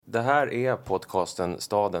Det här är podcasten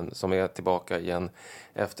Staden som är tillbaka igen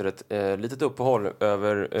efter ett litet uppehåll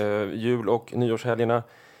över jul- och nyårshelgerna.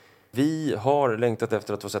 Vi har längtat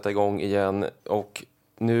efter att få sätta igång igen och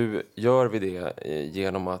nu gör vi det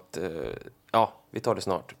genom att, vi tar det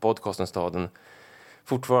snart. Podcasten Staden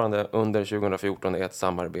fortfarande under 2014 är ett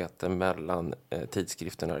samarbete mellan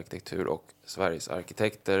tidskriften Arkitektur och Sveriges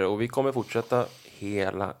arkitekter. Och vi kommer fortsätta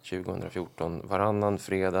hela 2014 varannan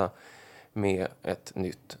fredag med ett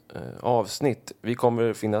nytt avsnitt. Vi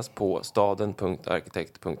kommer finnas på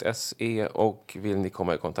staden.arkitekt.se och vill ni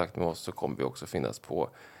komma i kontakt med oss så kommer vi också finnas på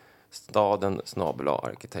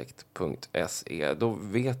staden@arkitekt.se. Då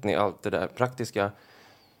vet ni allt det där praktiska.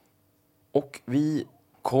 Och vi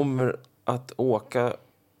kommer att åka...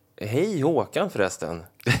 Hej Håkan förresten!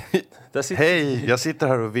 Hej, jag sitter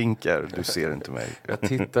här och vinkar. Du ser inte mig. Jag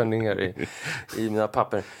tittar ner i mina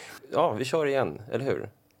papper. Ja, vi kör igen, eller hur?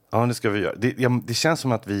 Ja, det ska vi göra. Det känns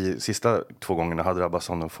som att vi sista 2 gångerna hade drabbats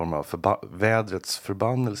av någon form av vädrets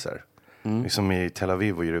förbannelser. Liksom i Tel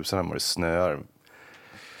Aviv och Jerusalem och det snöar.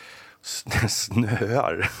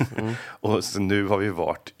 Och så nu har vi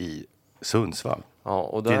varit i Sundsvall. Ja,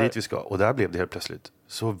 och Det är dit vi ska. Och där blev det helt plötsligt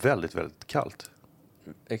så väldigt, väldigt kallt.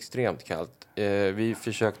 Extremt kallt. Vi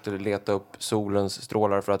försökte leta upp solens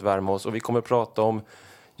strålar för att värma oss. Och vi kommer prata om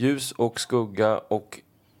ljus och skugga och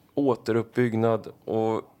återuppbyggnad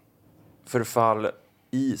och förfall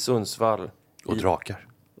i Sundsvall. Och drakar.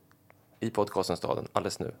 I podcasten Staden,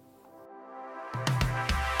 alldeles nu.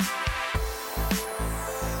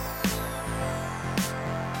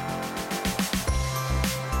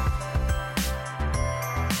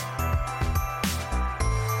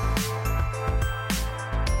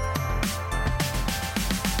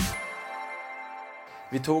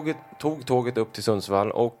 Vi tog tåget upp till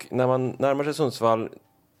Sundsvall och när man närmar sig Sundsvall,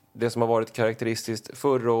 det som har varit karaktäristiskt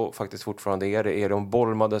förr och faktiskt fortfarande är de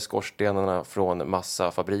bolmade skorstenarna från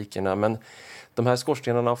massafabrikerna. Men de här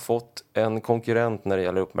skorstenarna har fått en konkurrent när det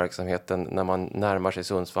gäller uppmärksamheten när man närmar sig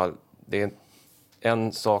Sundsvall. Det är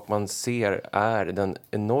en sak man ser är den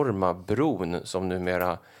enorma bron som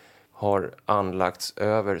numera har anlagts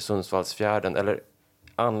över Sundsvallsfjärden. Eller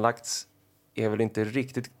anlagts är väl inte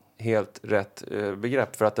riktigt helt rätt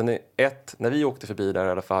begrepp, för att den är när vi åkte förbi där i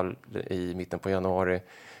alla fall i mitten på januari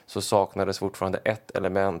så saknades fortfarande ett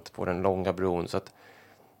element på den långa bron, så att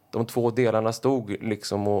de 2 delarna stod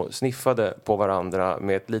liksom och sniffade på varandra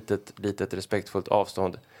med ett litet respektfullt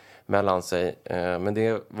avstånd mellan sig, men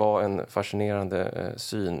det var en fascinerande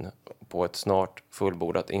syn på ett snart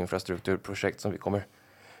fullbordat infrastrukturprojekt som vi kommer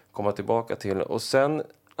komma tillbaka till. Och sen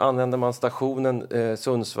använder man stationen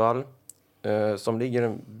Sundsvall som ligger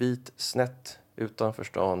en bit snett utanför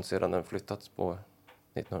stan sedan den flyttats på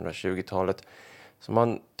 1920-talet. Så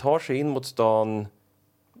man tar sig in mot stan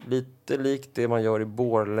lite likt det man gör i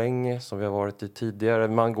Borlänge som vi har varit i tidigare.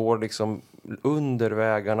 Man går liksom under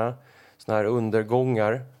vägarna, såna här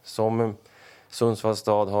undergångar som Sundsvalls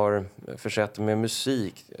stad har försett med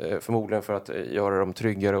musik, förmodligen för att göra dem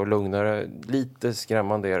tryggare och lugnare. Lite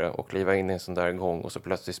skrämmande är det att kliva in i en sån där gång och så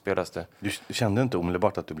plötsligt spelas det. Du kände inte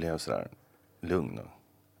omedelbart att du blev så där lugn och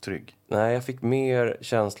trygg? Nej, jag fick mer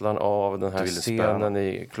känslan av den här scenen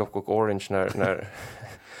i Clockwork Orange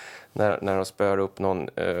när de spör upp någon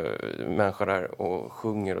människa där och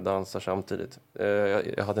sjunger och dansar samtidigt.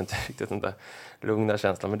 Jag hade inte riktigt den där lugna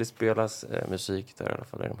känslan, men det spelas musik där i alla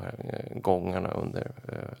fall i de här gångarna under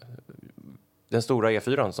den stora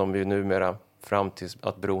E4 som vi numera fram till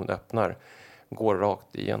att bron öppnar går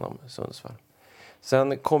rakt igenom Sundsvall.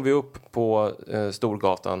 Sen kom vi upp på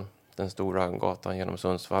Storgatan, den stora gatan genom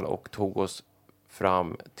Sundsvall, och tog oss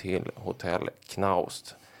fram till Hotell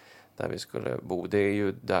Knaust där vi skulle bo. Det är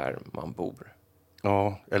ju där man bor.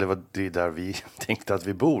 Ja, eller det är där vi tänkte att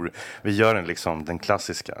vi bor. Vi gör den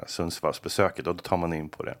klassiska Sundsvallsbesöket och då tar man in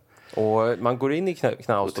på det. Och man går in i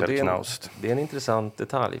Knaust och det är en intressant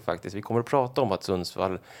detalj faktiskt. Vi kommer att prata om att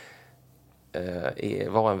Sundsvall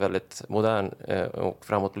var en väldigt modern och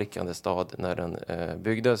framåtblickande stad när den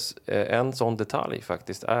byggdes. En sån detalj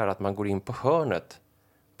faktiskt är att man går in på hörnet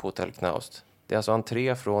på Hotell Knaust. Det är alltså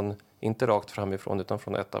entré från, inte rakt framifrån utan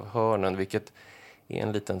från ett av hörnen, vilket är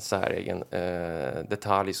en liten säregen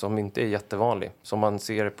detalj som inte är jättevanlig. Som man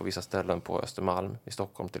ser på vissa ställen på Östermalm i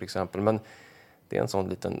Stockholm till exempel. Men det är en sån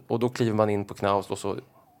liten, och då kliver man in på Knaust och så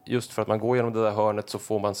just för att man går genom det där hörnet så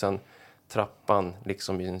får man sen trappan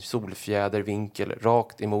liksom i en solfjädervinkel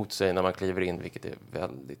rakt emot sig när man kliver in, vilket är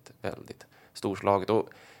väldigt, väldigt storslaget. Och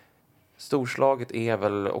storslaget är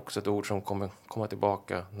väl också ett ord som kommer komma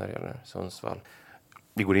tillbaka när det gäller Sundsvall.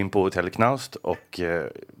 Vi går in på Hotell Knaust och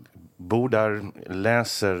bor där,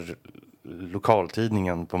 läser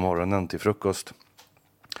lokaltidningen på morgonen till frukost.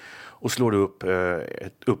 Och slår upp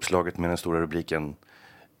uppslaget med den stora rubriken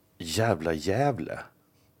Jävla Gävle.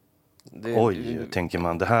 Oj, tänker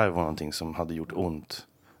man, det här var någonting som hade gjort ont.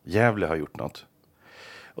 Gävle har gjort något.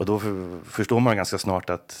 Och då förstår man ganska snart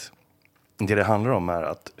att det handlar om är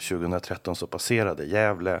att 2013 så passerade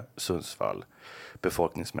Gävle Sundsvall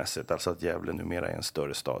befolkningsmässigt. Alltså att Gävle numera är en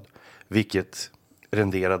större stad. Vilket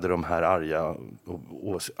renderade de här arga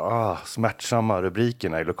och smärtsamma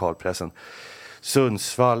rubrikerna i lokalpressen.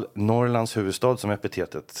 Sundsvall, Norrlands huvudstad som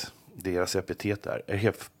deras epitet är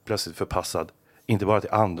helt plötsligt förpassad inte bara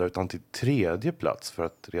till andra utan till tredje plats, för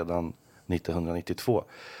att redan 1992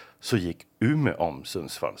 så gick Umeå om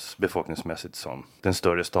Sundsvalls befolkningsmässigt som den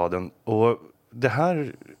större staden. Och det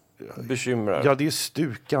här bekymrar. Ja, det är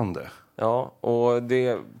stukande. Ja, och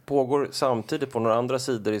det pågår samtidigt på några andra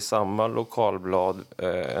sidor i samma lokalblad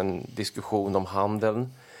en diskussion om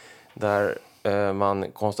handeln där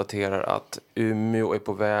man konstaterar att Umeå är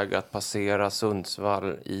på väg att passera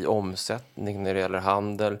Sundsvall i omsättning när det gäller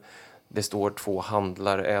handel. Det står 2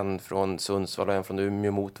 handlare, en från Sundsvall och en från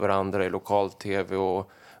Umeå, mot varandra i lokal-tv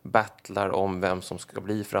och battlar om vem som ska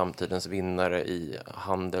bli framtidens vinnare i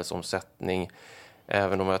handelsomsättning.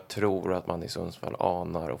 Även om jag tror att man i Sundsvall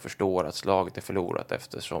anar och förstår att slaget är förlorat,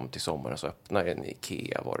 eftersom till sommaren så öppnar en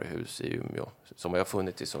IKEA-varuhus i Umeå som jag har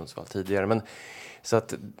funnits i Sundsvall tidigare. Men så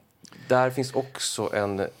att där finns också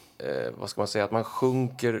en, vad ska man säga, att man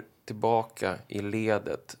sjunker tillbaka i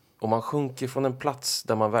ledet. Och man sjunker från en plats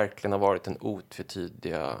där man verkligen har varit den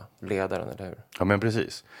otvetydiga ledaren, eller hur? Ja, men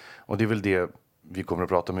precis. Och det är väl det vi kommer att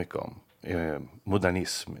prata mycket om.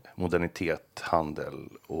 Modernism, modernitet, handel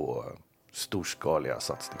och storskaliga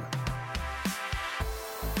satsningar.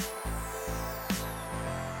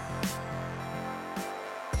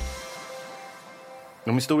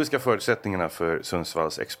 De historiska förutsättningarna för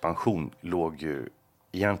Sundsvalls expansion låg ju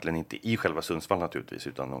egentligen inte i själva Sundsvall naturligtvis,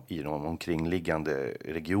 utan i de omkringliggande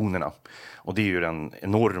regionerna. Och det är ju den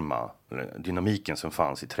enorma dynamiken som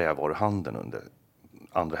fanns i trävaruhandeln under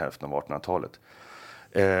andra hälften av 1800-talet.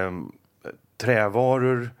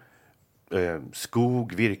 Trävaror,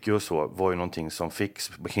 skog, virke och så var ju någonting som fick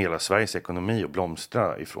hela Sveriges ekonomi att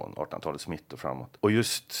blomstra ifrån 1800-talets mitt och framåt. Och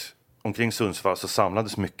just omkring Sundsvall så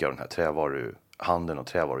samlades mycket av den här trävaruhandeln och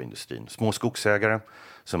trävaruindustrin. Små skogsägare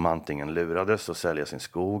som antingen lurades att sälja sin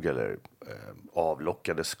skog eller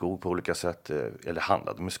avlockade skog på olika sätt, eller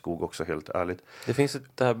handlade med skog också, helt ärligt. Det finns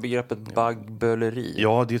det här begreppet baggböleri.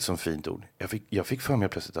 Ja, det är ett sånt fint ord. Jag fick för mig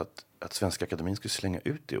plötsligt att Svenska Akademin skulle slänga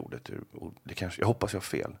ut det ordet. Jag hoppas jag har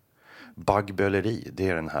fel. Baggböleri, det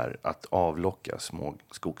är den här att avlocka små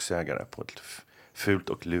skogsägare på ett fult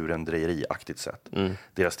och lurendrejeriaktigt sätt.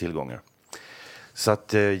 Deras tillgångar. Så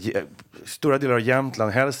att stora delar av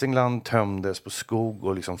Jämtland, Hälsingland tömdes på skog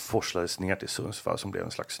och liksom forslades ner till Sundsvall som blev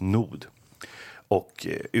en slags nod. Och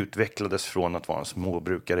utvecklades från att vara en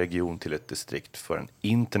småbrukarregion till ett distrikt för en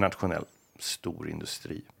internationell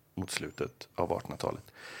storindustri mot slutet av 1800-talet.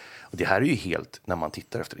 Och det här är ju helt, när man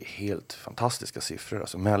tittar efter det, helt fantastiska siffror.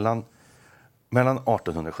 Alltså mellan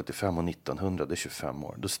 1875 och 1900, det är 25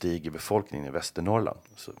 år, då stiger befolkningen i Västernorrland,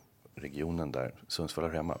 alltså regionen där Sundsvall är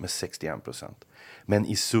hemma, med 61%. Men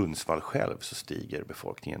i Sundsvall själv så stiger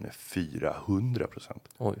befolkningen med 400%.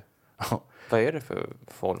 Oj. Vad är det för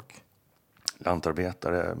folk?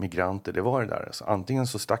 Lantarbetare, migranter, det var det där. Alltså, antingen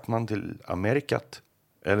så stack man till Amerikat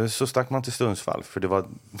eller så stack man till Sundsvall, för det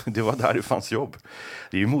var där det fanns jobb.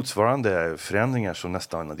 Det är ju motsvarande förändringar som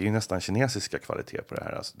det är nästan kinesiska kvaliteter på det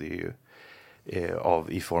här. Alltså, det är ju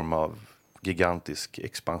i form av gigantisk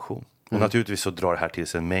expansion. Och naturligtvis så drar det här till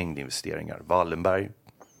sig en mängd investeringar.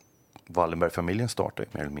 Wallenberg-familjen startade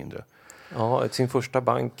mer eller mindre. Ja, sin första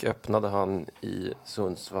bank öppnade han i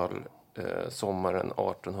Sundsvall sommaren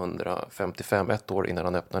 1855, ett år innan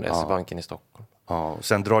han öppnade S-banken i Stockholm. Ja, och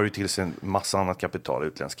sen drar det till sig en massa annat kapital,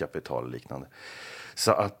 utländskt kapital och liknande.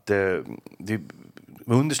 Så att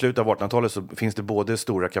under slutet av 1800-talet så finns det både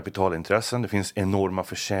stora kapitalintressen, det finns enorma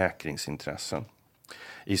försäkringsintressen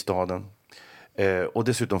i staden. Och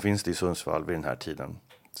dessutom finns det i Sundsvall vid den här tiden,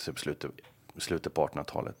 slutet på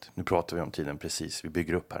 1800-talet. Nu pratar vi om tiden precis, vi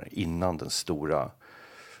bygger upp här, innan den stora,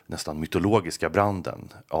 nästan mytologiska branden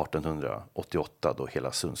 1888, då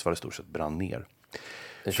hela Sundsvall i stort sett brann ner.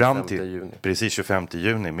 Fram till juni. Precis 25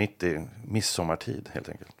 juni, mitt i midsommartid helt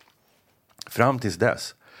enkelt. Fram tills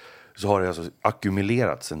dess så har det alltså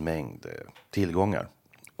ackumulerats en mängd tillgångar.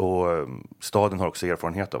 Och staden har också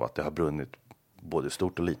erfarenhet av att det har brunnit både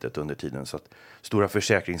stort och litet under tiden. Så att stora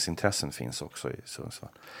försäkringsintressen finns också i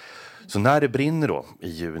Sundsvall. Så när det brinner då i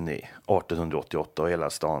juni 1888 och hela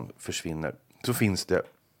stan försvinner, så finns det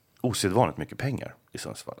osedvanligt mycket pengar i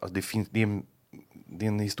Sundsvall. Alltså det är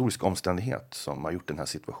en historisk omständighet som har gjort den här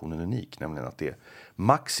situationen unik. Nämligen att det är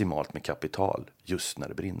maximalt med kapital just när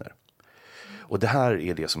det brinner. Och det här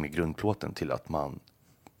är det som är grundplåten till att man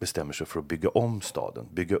bestämmer sig för att bygga om staden.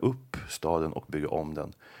 Bygga upp staden och bygga om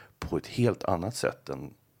den på ett helt annat sätt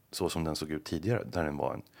än så som den såg ut tidigare. Där den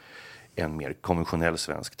var en mer konventionell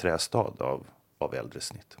svensk trästad av äldre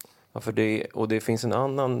snitt. Ja, det finns en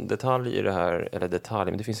annan detalj i det här, eller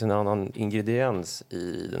detalj, men det finns en annan ingrediens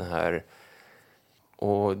i den här.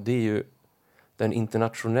 Och det är ju den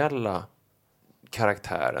internationella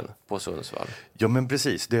karaktären på Sundsvall. Ja, men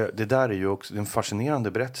precis. Det där är ju också en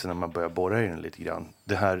fascinerande berättelse när man börjar borra i den lite grann.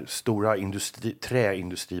 Det här stora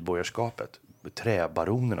träindustriborgarskapet,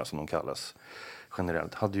 träbaronerna som de kallas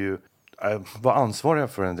generellt, var ansvariga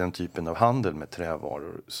för den typen av handel med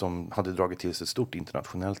trävaror som hade dragit till sig ett stort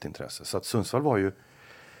internationellt intresse. Så att Sundsvall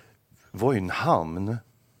var ju en hamn,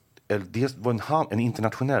 eller det var en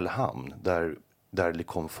internationell hamn där det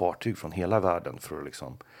kom fartyg från hela världen för att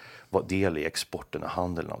liksom vara del i exporten och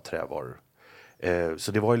handeln av trävaror.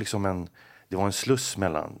 Så det var ju liksom det var en sluss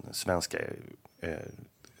mellan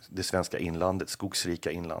det svenska inlandet,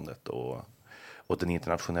 skogsrika inlandet och den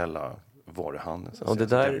internationella varuhandeln. Och det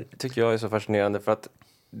där tycker jag är så fascinerande, för att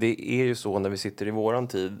det är ju så när vi sitter i våran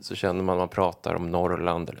tid så känner man pratar om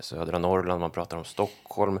Norrland eller södra Norrland, man pratar om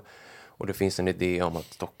Stockholm och det finns en idé om att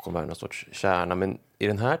Stockholm är någon sorts kärna. Men i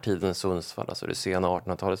den här tiden Sundsvall, alltså det sena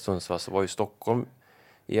 1800-talet Sundsvall, så var ju Stockholm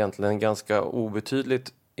egentligen ganska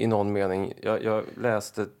obetydligt i någon mening. Jag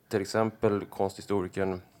läste till exempel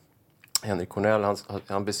konsthistorikern Henrik Cornell,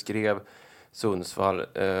 han beskrev Sundsvall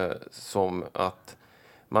som att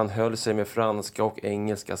man höll sig med franska och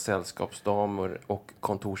engelska sällskapsdamer och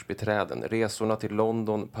kontorsbiträden. Resorna till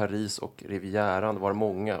London, Paris och Rivieran var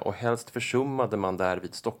många och helst försummade man där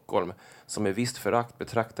vid Stockholm, som med visst förakt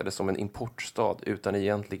betraktades som en importstad utan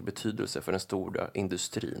egentlig betydelse för den stora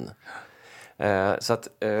industrin. Så att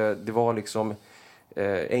det var liksom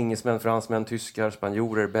engelsmän, fransmän, tyskar,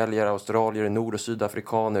 spanjorer, belgare, australier, nord- och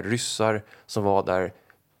sydafrikaner, ryssar som var där.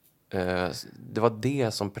 Det var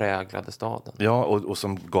det som präglade staden. Ja, och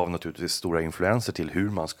som gav naturligtvis stora influenser till hur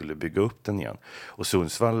man skulle bygga upp den igen. Och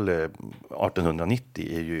Sundsvall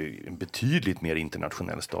 1890 är ju en betydligt mer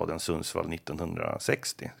internationell stad än Sundsvall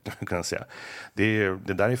 1960, kan man säga. Det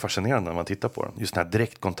där är fascinerande när man tittar på den. Just den här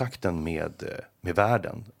direktkontakten med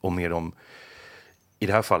världen och med de, i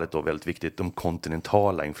det här fallet då väldigt viktigt, de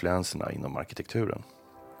kontinentala influenserna inom arkitekturen.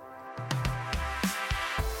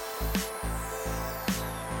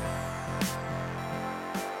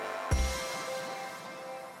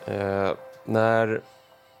 När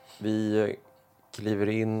vi kliver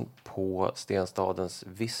in på Stenstadens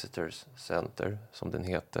Visitors Center, som den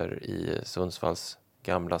heter, i Sundsvalls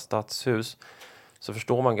gamla stadshus, så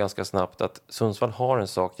förstår man ganska snabbt att Sundsvall har en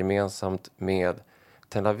sak gemensamt med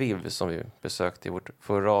Tel Aviv som vi besökte i vårt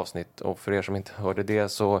förra avsnitt. Och för er som inte hörde det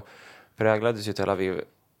så präglades ju Tel Aviv,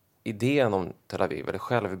 idén om Tel Aviv, eller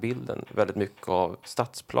självbilden, väldigt mycket av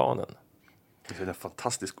stadsplanen. Det är en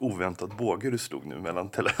fantastisk oväntad båge du slog nu mellan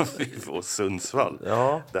Tel Aviv och Sundsvall.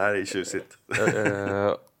 Ja. Det här är tjusigt.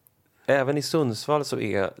 Även i Sundsvall så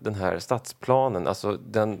är den här stadsplanen, alltså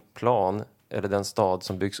den plan eller den stad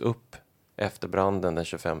som byggs upp efter branden den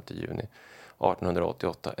 25 juni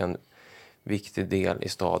 1888, en viktig del i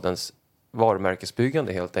stadens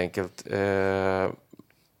varumärkesbyggande helt enkelt.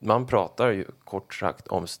 Man pratar ju kort sagt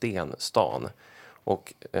om stenstan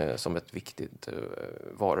och som ett viktigt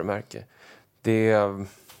varumärke. Det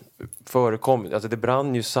förekom, alltså det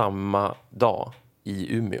brann ju samma dag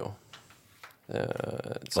i Umeå.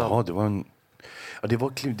 Ja, det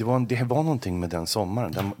var någonting med den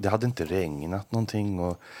sommaren. Det hade inte regnat någonting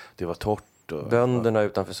och det var torrt. Bönderna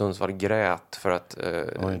utanför Sundsvall grät för att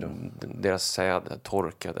deras säd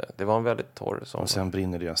torkade. Det var en väldigt torr sommar. Och sen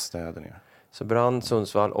brinner deras städer ner. Så brann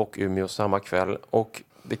Sundsvall och Umeå samma kväll. Och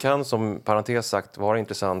det kan som parentes sagt vara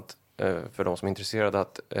intressant för de som är intresserade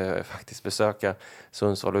att faktiskt besöka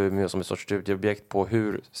Sundsvall och Umeå som ett sorts studieobjekt på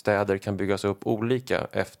hur städer kan byggas upp olika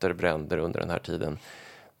efter bränder under den här tiden.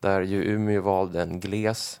 Där ju Umeå valde en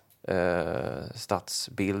gles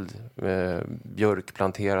stadsbild,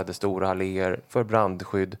 björkplanterade stora alléer för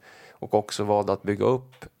brandskydd och också valde att bygga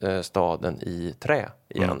upp staden i trä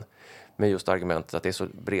igen. Med just argumentet att det är så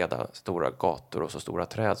breda, stora gator och så stora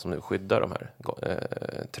träd som nu skyddar de här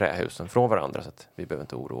trähusen från varandra så att vi behöver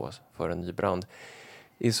inte oroa oss för en ny brand.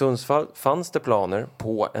 I Sundsvall fanns det planer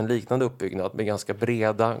på en liknande uppbyggnad med ganska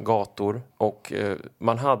breda gator och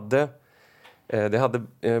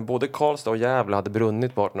både Karlstad och Gävle hade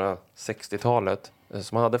brunnit på 1860-talet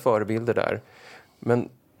så man hade förebilder där. Men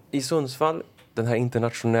i Sundsvall, den här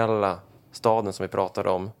internationella staden som vi pratade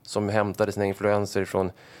om, som hämtade sina influenser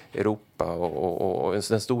från Europa och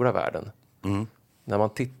den stora världen. När man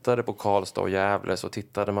tittade på Karlstad och Gävle så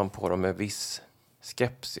tittade man på dem med viss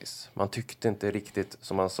skepsis. Man tyckte inte riktigt,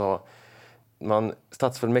 som man sa,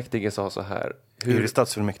 stadsfullmäktige sa så här. Är det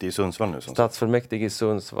stadsfullmäktige i Sundsvall nu? Stadsfullmäktige i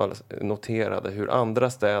Sundsvall noterade hur andra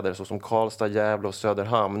städer såsom Karlstad, Gävle och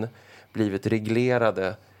Söderhamn blivit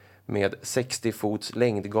reglerade med 60 fots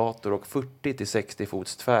längdgator och 40 till 60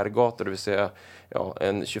 fots tvärgator, det vill säga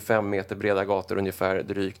en 25 meter breda gator ungefär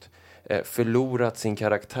drygt, förlorat sin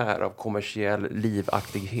karaktär av kommersiell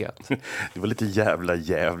livaktighet. Det var lite jävla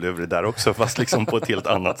Gävle över det där också, fast liksom på ett helt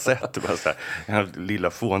annat sätt. Det var så här, lilla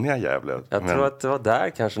fåniga Gävle. Jag tror att det var där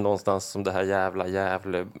kanske någonstans som det här jävla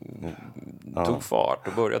Gävle tog fart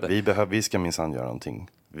och började. Vi ska minsann göra någonting.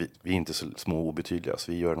 Vi är inte så små och obetydliga,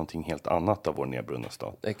 så vi gör någonting helt annat av vår nedbrunna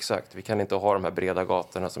stad. Exakt, vi kan inte ha de här breda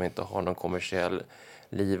gatorna som inte har någon kommersiell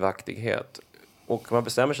livaktighet. Och man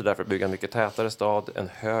bestämmer sig därför att bygga en mycket tätare stad, en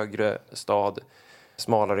högre stad,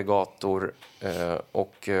 smalare gator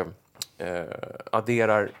och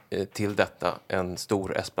adderar till detta en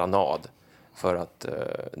stor esplanad för att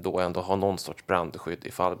då ändå ha någon sorts brandskydd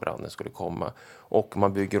ifall branden skulle komma. Och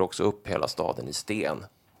man bygger också upp hela staden i sten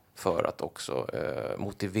för att också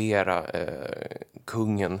motivera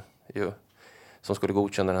kungen som skulle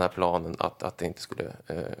godkänna den här planen att det inte skulle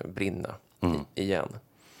brinna igen.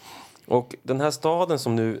 Och den här staden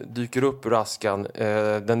som nu dyker upp ur askan,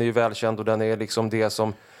 den är ju välkänd och den är liksom det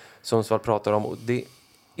som Sundsvall pratar om. Och det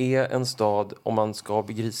är en stad, om man ska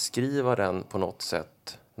beskriva den på något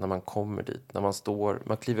sätt när man kommer dit. När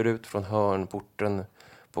man kliver ut från hörnporten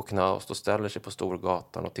på Knaust och ställer sig på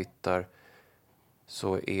Storgatan och tittar,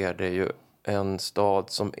 så är det ju en stad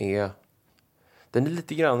som den är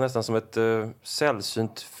lite grann nästan som ett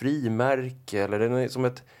sällsynt frimärke, eller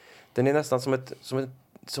den är nästan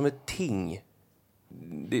som ett ting.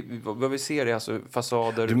 Vad vi ser är alltså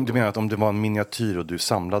fasader. Du menar att om det var en miniatyr och du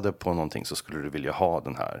samlade på någonting, så skulle du vilja ha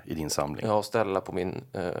den här i din samling? Ja, och ställa på min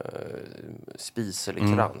spis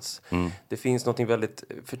eller krans. Det finns något väldigt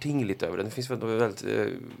förtingligt över den. Det finns något väldigt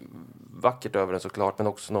vackert över den såklart, men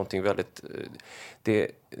också någonting väldigt...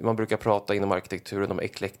 man brukar prata inom arkitekturen om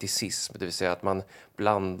eklekticism, det vill säga att man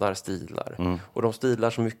blandar stilar. Och de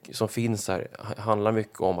stilar som finns här handlar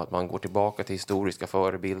mycket om att man går tillbaka till historiska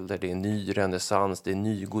förebilder. Det är ny renässans, det är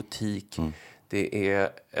ny gotik. Det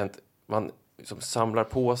är man som samlar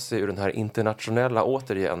på sig ur den här internationella,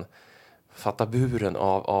 återigen, fattaburen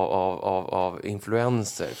av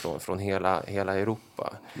influenser från hela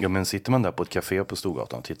Europa. Ja, men sitter man där på ett café på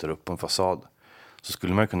Storgatan och tittar upp på en fasad, så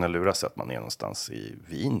skulle man kunna lura sig att man är någonstans i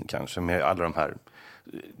Wien kanske, med alla de här,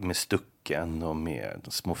 med stucken och med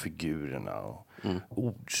de små figurerna och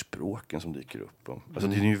ordspråken som dyker upp. Alltså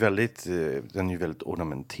den är ju väldigt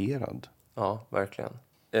ornamenterad. Ja, verkligen.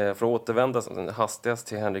 För att återvända hastigast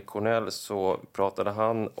till Henrik Cornell, så pratade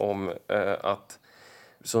han om att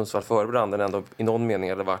Sundsvall före branden ändå i någon mening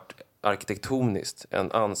hade varit arkitektoniskt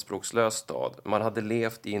en anspråkslös stad. Man hade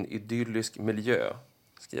levt i en idyllisk miljö,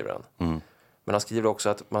 skriver han. Men han skriver också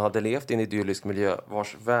att man hade levt i en idyllisk miljö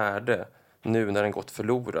vars värde, nu när den gått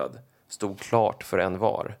förlorad, stod klart för en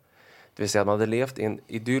var. Det vill säga att man hade levt i en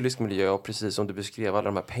idyllisk miljö, och precis som du beskrev, alla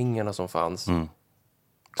de här pengarna som fanns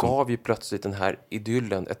gav ju plötsligt den här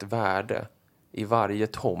idyllen ett värde i varje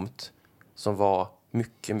tomt som var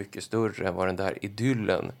mycket, mycket större än vad den där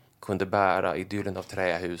idyllen kunde bära. Idyllen av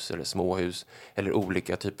trähus eller småhus eller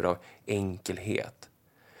olika typer av enkelhet.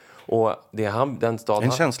 Och det är den staden...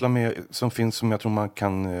 En känsla som finns, som jag tror man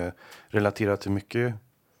kan relatera till mycket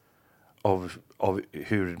av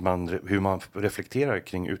hur man reflekterar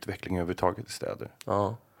kring utveckling överhuvudtaget i städer.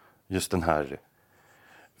 Ja. Just den här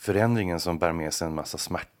förändringen som bär med sig en massa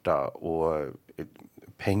smärta, och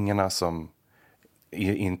pengarna som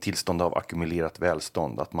i en tillstånd av ackumulerat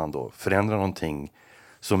välstånd, att man då förändrar någonting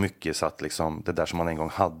så mycket så att liksom det där som man en gång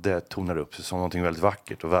hade tonar upp sig som någonting väldigt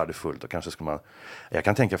vackert och värdefullt. Och kanske skulle jag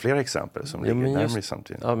kan tänka flera exempel som ligger närmare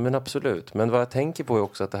samtidigt. Ja, men absolut. Men vad jag tänker på är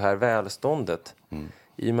också att det här välståndet,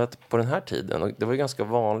 i och med att på den här tiden, och det var ju ganska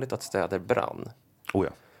vanligt att städer brann. Oh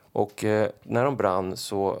ja. Och när de brann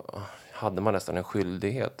så hade man nästan en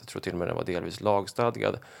skyldighet, jag tror till och med den var delvis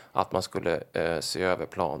lagstadgad, att man skulle se över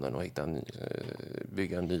planen och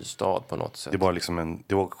bygga en ny stad på något sätt. Det var liksom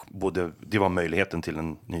det var möjligheten till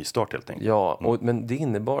en ny start helt enkelt. Ja, men det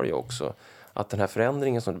innebar ju också att den här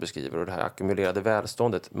förändringen som du beskriver och det här ackumulerade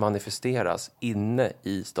välståndet manifesteras inne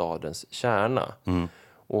i stadens kärna.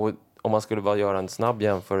 Och om man skulle bara göra en snabb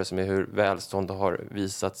jämförelse med hur välstånd har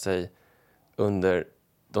visat sig under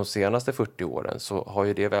de senaste 40 åren så har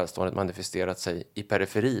ju det välståndet manifesterat sig i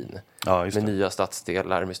periferin. Ja, just med det. nya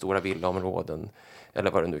stadsdelar, med stora villaområden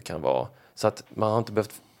eller vad det nu kan vara. Så att man har inte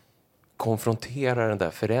behövt konfrontera den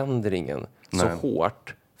där förändringen så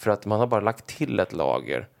hårt, för att man har bara lagt till ett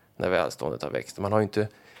lager när välståndet har växt. Man har ju inte,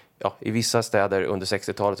 i vissa städer under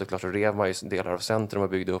 60-talet så rev man ju delar av centrum och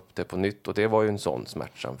byggde upp det på nytt, och det var ju en sån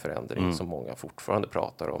smärtsam förändring som många fortfarande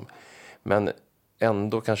pratar om. Men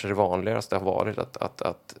ändå kanske det vanligaste har varit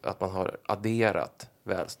att man har adderat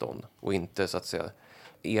välstånd och inte så att säga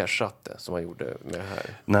ersatt det som man gjorde med det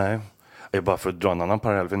här. Nej, bara för att dra en annan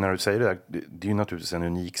parallell, för när du säger det är ju naturligtvis en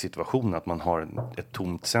unik situation att man har ett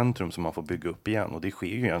tomt centrum som man får bygga upp igen, och det sker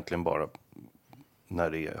ju egentligen bara när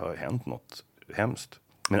det har hänt något hemskt.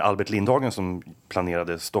 Men Albert Lindhagen som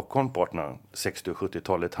planerade Stockholm på 1860- och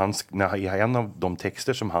 70-talet, i en av de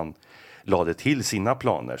texter som han lade till sina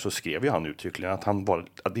planer så skrev ju han uttryckligen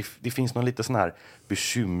att det finns någon lite sån här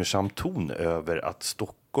bekymmersam ton över att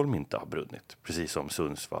Stockholm inte har brunnit, precis som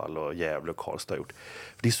Sundsvall och Gävle och Karlstad har gjort.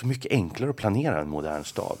 För det är så mycket enklare att planera en modern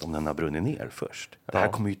stad om den har brunnit ner först. Det här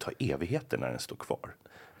kommer ju ta evigheter när den står kvar.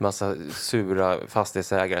 Massa sura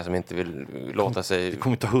fastighetsägare som inte vill låta sig... Det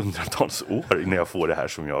kommer ta hundratals år innan jag får det här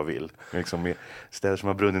som jag vill. Liksom med städer som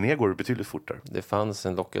har brunnit ner går det betydligt fortare. Det fanns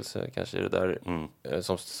en lockelse kanske i det där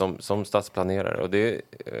som stadsplanerare. Och det,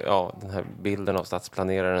 den här bilden av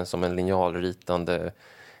stadsplaneraren som en linjalritande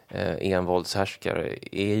envåldshärskare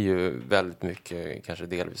är ju väldigt mycket, kanske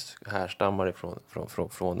delvis härstammar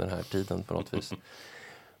från den här tiden på något vis.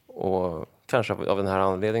 Och kanske av den här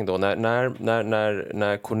anledningen då,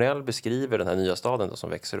 när Cornell beskriver den här nya staden då, som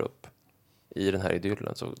växer upp i den här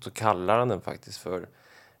idyllen, så kallar han den faktiskt för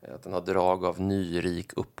att den har drag av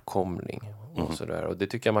nyrik uppkomling och sådär. Och det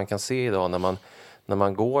tycker jag man kan se idag när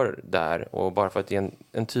man går där, och bara för att ge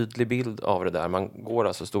en tydlig bild av det där. Man går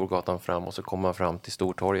alltså Storgatan fram och så kommer man fram till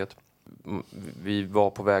Stortorget. Vi var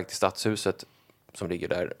på väg till Stadshuset som ligger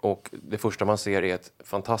där, och det första man ser är ett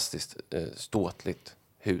fantastiskt ståtligt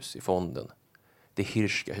hus i fonden. Det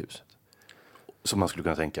Hirschska huset. Så man skulle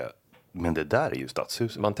kunna tänka, men det där är ju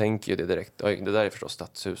Stadshuset. Man tänker ju det direkt. Ja, det där är förstås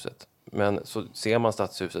Stadshuset. Men så ser man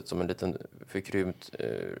Stadshuset som en liten förkrympt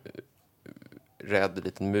rädd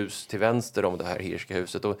liten mus till vänster om det här Hirschska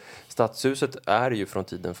huset. Och Stadshuset är ju från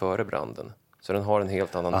tiden före branden. Så den har en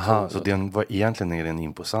helt annan ton. Så egentligen är det en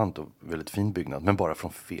imposant och väldigt fin byggnad, men bara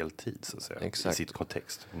från fel tid så att säga. Exakt. I sitt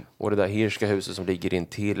kontext. Och det där Hirschska huset som ligger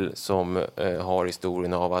intill, som har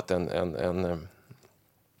historien av att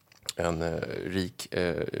en rik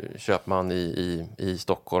köpman i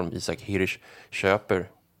Stockholm, Isaac Hirsch, köper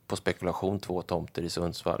på spekulation 2 tomter i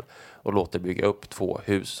Sundsvall och låter bygga upp 2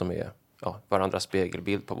 hus som är varandras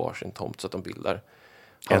spegelbild på varsin tomt, så att de bildar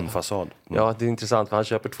en fasad. Ja, det är intressant, för han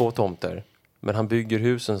köper 2 tomter, men han bygger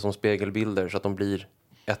husen som spegelbilder så att de blir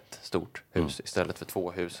ett stort hus istället för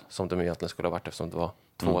 2 hus som de egentligen skulle ha varit, eftersom det var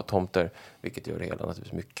 2 tomter, vilket gör det hela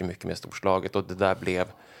naturligtvis mycket, mycket mer storslaget. Och det där blev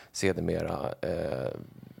sedermera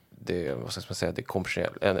det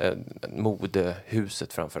kommersiella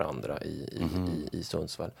modehuset framför andra i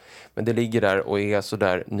Sundsvall. Men det ligger där och är så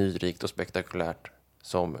där nyrikt och spektakulärt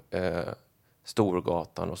som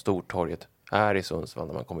Storgatan och Stortorget är i Sundsvall.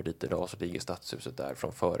 När man kommer dit idag så ligger Stadshuset där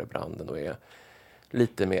från före branden och är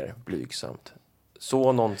lite mer blygsamt.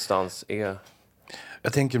 Så någonstans är...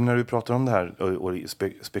 Jag tänker när du pratar om det här och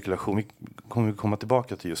spekulation, vi kommer komma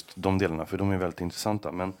tillbaka till just de delarna, för de är väldigt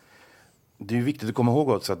intressanta. Men det är ju viktigt att komma ihåg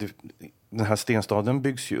också att den här stenstaden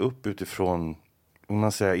byggs ju upp utifrån, om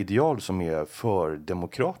man säger, ideal som är för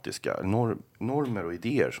demokratiska, normer och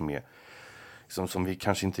idéer som vi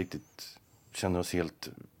kanske inte riktigt känner oss helt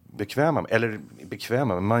bekväma med. Eller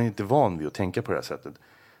bekväma, men man är inte van vid att tänka på det här sättet.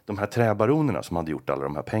 De här träbaronerna som hade gjort alla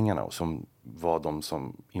de här pengarna och som var de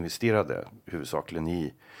som investerade huvudsakligen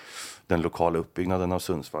i den lokala uppbyggnaden av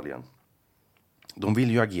Sundsvall igen. De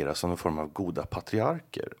vill ju agera som en form av goda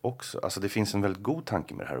patriarker också. Alltså det finns en väldigt god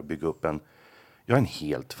tanke med det här att bygga upp en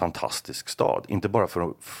helt fantastisk stad. Inte bara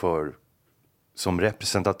som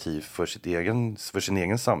representativ för sin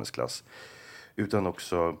egen samhällsklass, utan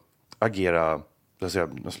också agera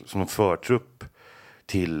som en förtrupp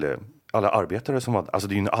till alla arbetare som var... Alltså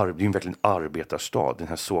det är ju verkligen en arbetarstad. Den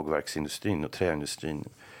här sågverksindustrin och träindustrin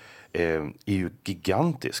är ju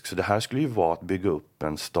gigantisk. Så det här skulle ju vara att bygga upp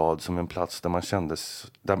en stad som en plats där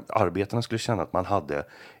arbetarna skulle känna att man hade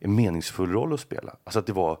en meningsfull roll att spela. Alltså att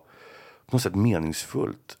det var på något sätt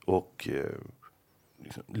meningsfullt och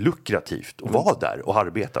lukrativt att vara där och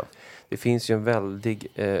arbeta. Det finns ju en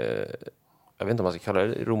väldig... jag vet inte om man ska kalla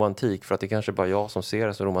det romantik, för att det kanske bara jag som ser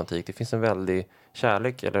det som romantik. Det finns en väldig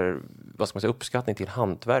kärlek, eller vad ska man säga, uppskattning till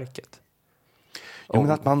hantverket Ja,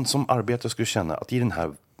 men att man som arbetare skulle känna att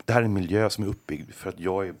det här är en miljö som är uppbyggd för att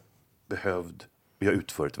jag är behövd och jag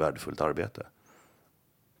utför ett värdefullt arbete.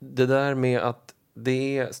 Det där med att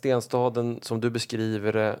det är stenstaden som du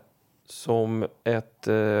beskriver det som ett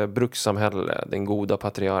brukssamhälle, den goda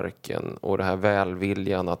patriarken och det här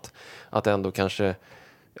välviljan att ändå kanske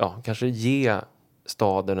ge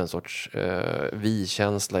staden en sorts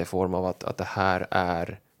vi-känsla i form av att det här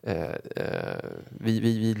är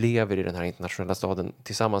vi lever i den här internationella staden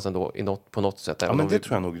tillsammans ändå på något sätt. Ja, men det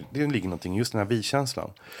tror jag nog, det ligger någonting just den här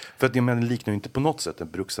vi-känslan. För att det liknar ju inte på något sätt ett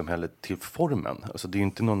brukssamhälle till formen. Alltså det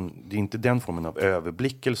är inte den formen av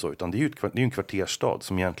överblick eller så, utan det är ju en kvarterstad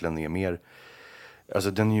som egentligen är mer,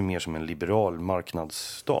 alltså den är ju mer som en liberal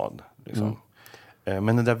marknadsstad liksom.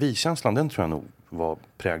 Men den där vi-känslan, den tror jag nog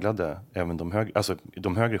präglade även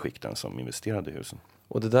de högre skikten som investerade i husen.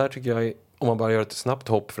 Och det där tycker jag, om man bara gör ett snabbt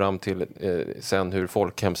hopp fram till sen hur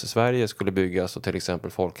folkhems i Sverige skulle byggas och till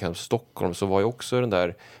exempel folkhems Stockholm, så var ju också den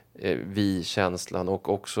där vi-känslan och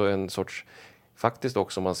också en sorts, faktiskt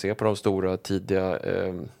också om man ser på de stora tidiga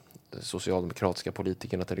socialdemokratiska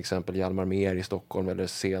politikerna, till exempel Hjalmar Mehr i Stockholm eller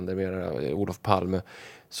senare Olof Palme,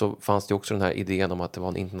 så fanns det också den här idén om att det var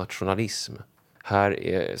en internationalism. Här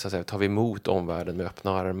är, så att säga, tar vi emot omvärlden med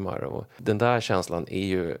öppna armar. Och den där känslan är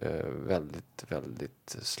ju väldigt,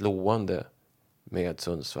 väldigt slående med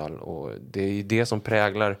Sundsvall. Och det är ju det som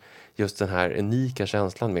präglar just den här unika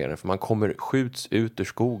känslan med den. För man skjuts ut ur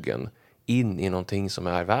skogen in i någonting som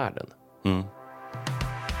är världen. Mm.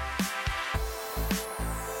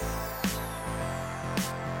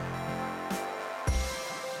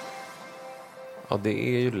 Ja, det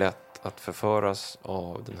är ju lätt att förföras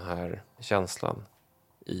av den här känslan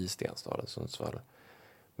i stenstaden Sundsvall.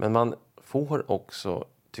 Men man får också,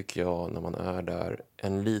 tycker jag, när man är där,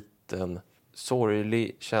 en liten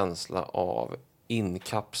sorglig känsla av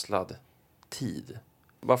inkapslad tid.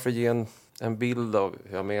 Bara för att ge en bild av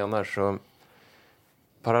hur jag menar, så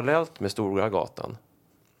parallellt med Storgatan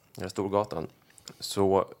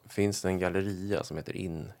så finns det en galleria som heter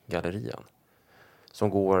Ingallerian som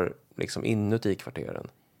går liksom inuti kvarteren.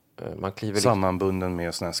 Man kliver sammanbunden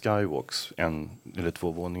med såna här skywalks, 1 eller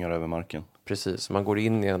 2 våningar över marken. Precis, man går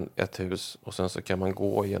in i ett hus och sen så kan man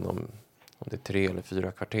gå genom, om det är 3 eller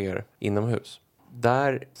 4 kvarter inomhus.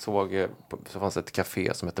 Där så fanns ett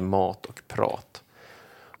café som heter Mat och Prat.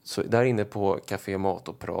 Så där inne på Café Mat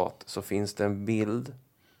och Prat så finns det en bild,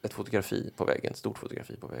 ett fotografi på väggen, ett stort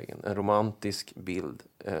fotografi på väggen. En romantisk bild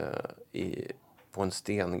på en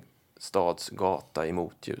stenstadsgata i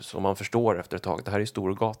motljus. Och man förstår efter ett tag att det här är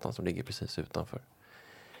Storgatan som ligger precis utanför.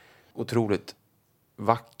 Otroligt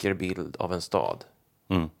vacker bild av en stad.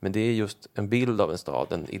 Mm. Men det är just en bild av en stad,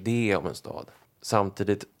 en idé om en stad.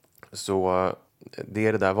 Samtidigt så det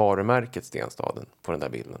är det där varumärket stenstaden på den där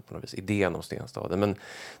bilden på något vis, idén om stenstaden. Men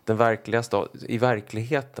i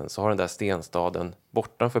verkligheten så har den där stenstaden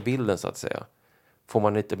bortanför bilden så att säga, får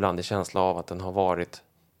man lite ibland en känsla av att den har varit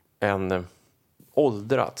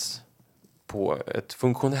åldrats på ett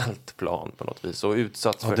funktionellt plan på något vis och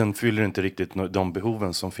utsatt för... Den fyller inte riktigt de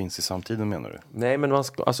behoven som finns i samtiden, menar du? Nej, men det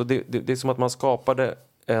är som att man skapade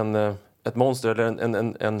ett monster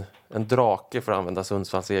eller en drake, för att använda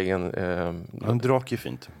Sundsvalls egen... En drake är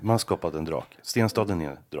fint. Man skapade en drake. Stenstaden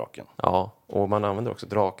är draken. Ja, och man använder också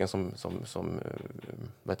draken som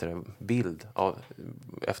bild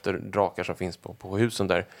efter drakar som finns på husen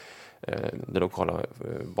där. Det lokala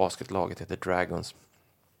basketlaget heter Dragons.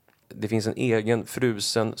 Det finns en egen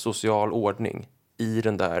frusen social ordning i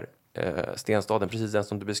den där stenstaden, precis den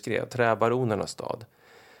som du beskrev, träbaronernas stad.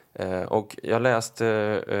 Och jag läste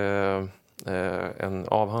en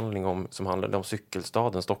avhandling som handlade om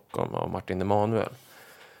cykelstaden Stockholm av Martin Emanuel.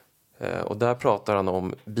 Och där pratar han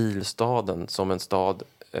om bilstaden som en stad,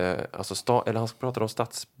 eller han pratar om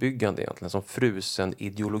stadsbyggande egentligen som frusen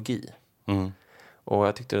ideologi. Mm. Och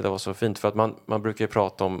jag tyckte det var så fint, för att man brukar ju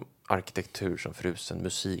prata om arkitektur som frusen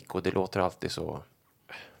musik, och det låter alltid så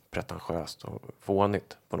pretentiöst och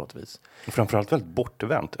fånigt på något vis. Och framförallt väldigt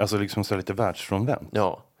bortvänt, alltså liksom så lite världsfrånvänt.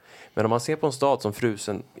 Ja, men om man ser på en stad som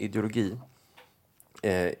frusen ideologi,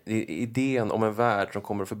 idén om en värld som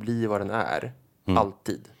kommer att förbli vad den är,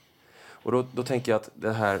 alltid. Och då tänker jag att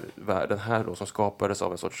världen här då, som skapades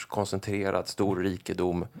av en sorts koncentrerad stor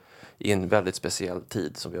rikedom i en väldigt speciell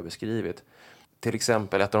tid som vi har beskrivit. Till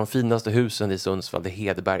exempel ett av de finaste husen i Sundsvall, det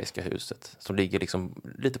Hedbergska huset, som ligger liksom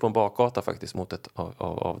lite på en bakgata faktiskt mot ett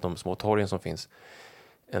av de små torgen som finns.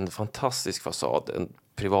 En fantastisk fasad, en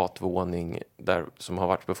privatvåning som har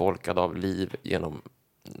varit befolkad av liv genom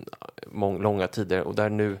långa tider, och där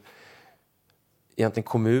nu egentligen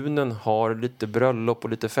kommunen har lite bröllop och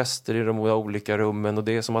lite fester i de olika rummen, och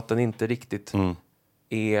det är som att den inte riktigt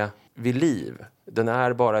är vid liv. Den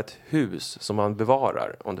är bara ett hus som man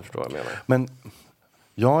bevarar, om du förstår vad jag menar. Men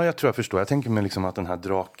ja, jag tror jag förstår. Jag tänker mig liksom att den här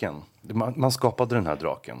draken, man skapade den här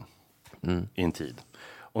draken i en tid.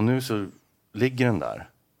 Och nu så ligger den där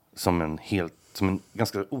som en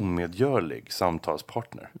ganska omedgörlig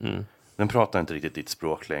samtalspartner. Den pratar inte riktigt ditt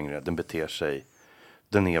språk längre. Den beter sig,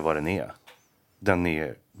 den är vad den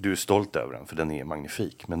är. Du är stolt över den för den är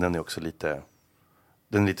magnifik. Men den är också lite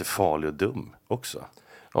farlig och dum också.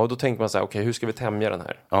 Ja, och då tänker man så här, okej, hur ska vi tämja den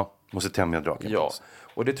här? Ja, måste tämja draken. Ja,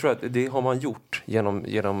 och det tror jag det har man gjort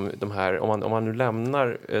genom de här, om man nu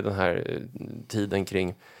lämnar den här tiden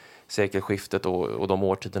kring sekelskiftet och de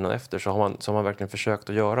årtiderna efter, så har man verkligen försökt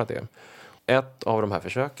att göra det. Ett av de här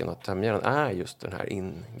försöken att tämja den är just den här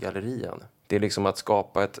ingallerian. Det är liksom att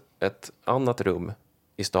skapa ett annat rum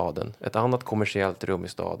i staden, ett annat kommersiellt rum i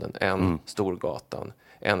staden än Storgatan,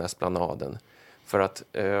 än Esplanaden. För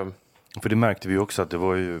det märkte vi också att det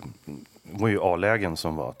var ju A-lägen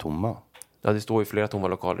som var tomma. Ja, det står ju flera tomma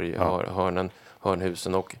lokaler i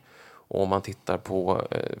hörnhusen och om man tittar på,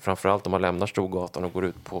 framförallt om man lämnar Storgatan och går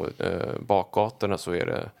ut på bakgatorna, så är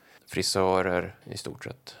det frisörer i stort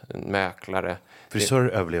sett, mäklare. Frisörer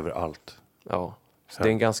överlever allt. Ja, så det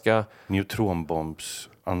är en ganska...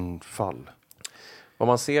 Neutronbombsanfall. Vad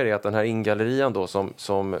man ser är att den här ingallerian då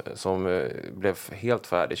som blev helt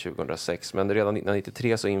färdig 2006, men redan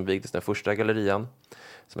 1993 så invigdes den första gallerian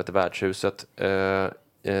som heter Värdshuset.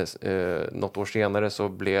 Något år senare så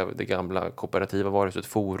blev det gamla kooperativa varuhuset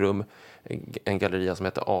Forum en galleria som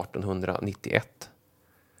hette 1891.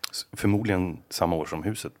 Förmodligen samma år som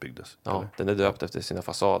huset byggdes. Ja, eller? Den är döpt efter sina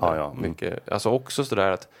fasader. Ja. Mycket, alltså också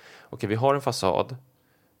sådär att vi har en fasad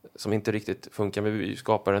som inte riktigt funkar, men vi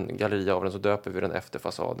skapar en galleria av den, så döper vi den efter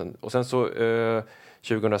fasaden. Och sen så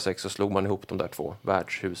 2006 så slog man ihop de där två,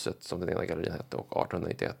 Värdshuset som den ena gallerian hette och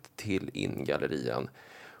 1891 till ingallerian.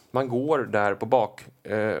 Man går där på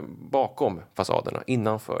bakom fasaderna,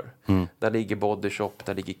 innanför. Där ligger Body Shop,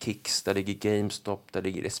 där ligger Kicks, där ligger GameStop, där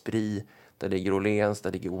ligger Esprit, där ligger Åhléns,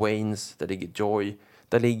 där ligger Waynes, där ligger Joy.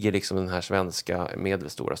 Där ligger liksom den här svenska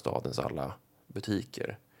medelstora stadens alla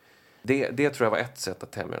butiker. Det tror jag var ett sätt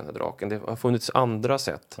att tämja den här draken. Det har funnits andra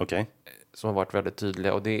sätt som har varit väldigt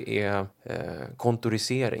tydliga, och det är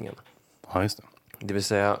kontoriseringen. Ja, just det. Det vill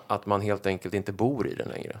säga att man helt enkelt inte bor i den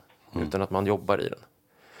längre, utan att man jobbar i den.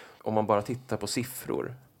 Om man bara tittar på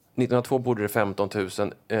siffror. 1902 bodde det 15 000.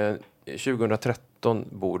 2013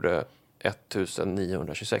 bor det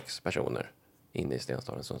 1926 personer inne i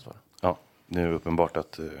stenstaden Sundsvall. Ja, det är uppenbart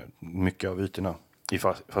att mycket av ytorna i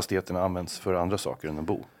fastigheterna används för andra saker än att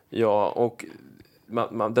bo. Ja, och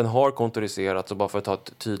den har kontoriserats, och bara för att ta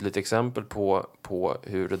ett tydligt exempel på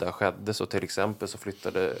hur det där skedde, så till exempel så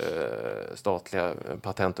flyttade statliga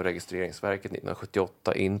Patent- och registreringsverket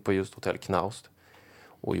 1978 in på just Hotell Knaust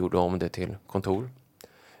och gjorde om det till kontor.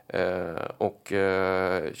 Och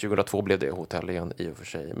 2002 blev det hotell igen i och för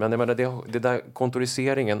sig. Men jag menar, det där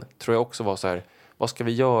kontoriseringen tror jag också var så här, vad ska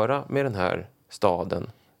vi göra med den här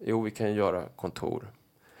staden? Jo, vi kan ju göra kontor.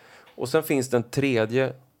 Och sen finns det en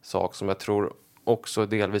tredje sak som jag tror också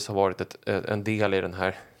delvis har varit en del i den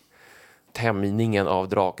här tämjningen av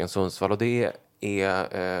draken Sundsvall, och det är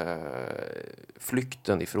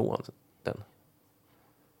flykten ifrån den.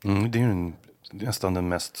 Det är ju nästan den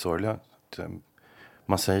mest sorgliga.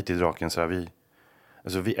 Man säger till draken så här,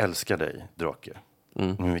 vi älskar dig, drake.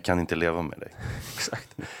 Men vi kan inte leva med dig.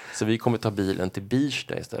 Exakt. Så vi kommer ta bilen till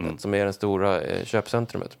Birsta istället, som är den stora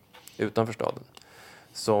köpcentrumet utanför staden.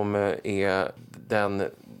 Som är den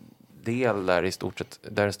del där i stort sett,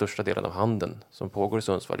 där den största delen av handeln som pågår i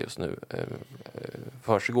Sundsvall just nu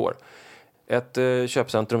försiggår. Ett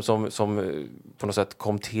köpcentrum som på något sätt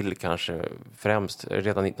kom till kanske främst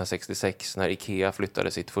redan 1966 när Ikea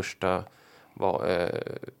flyttade sitt första,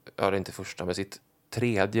 inte första, men sitt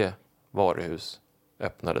tredje varuhus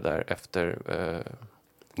öppnade där efter...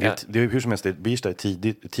 Det är hur som helst, Birsta är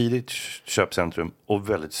tidigt köpcentrum och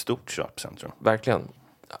väldigt stort köpcentrum. Verkligen.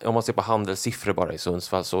 Om man ser på handelssiffror bara i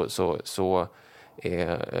Sundsvall så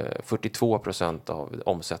är 42% av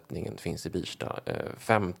omsättningen finns i Birsta.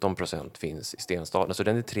 15% finns i Stenstaden. Så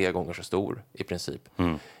den är 3 gånger så stor i princip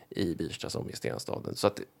i Birsta som i Stenstaden. Så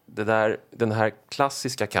att den här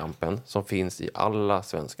klassiska kampen som finns i alla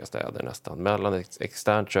svenska städer nästan, mellan ett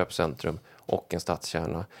externt köpcentrum och en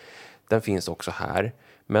stadskärna, den finns också här.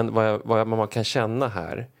 Men vad man kan känna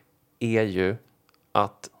här är ju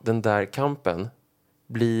att den där kampen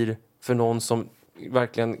blir för någon som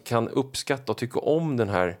verkligen kan uppskatta och tycka om den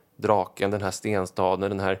här draken, den här stenstaden,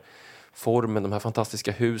 den här formen, de här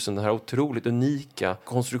fantastiska husen, den här otroligt unika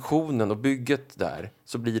konstruktionen och bygget där,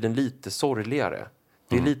 så blir den lite sorgligare.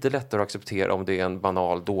 Det är lite lättare att acceptera om det är en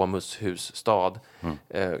banal domushusstad,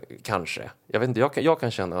 kanske. Jag vet inte, jag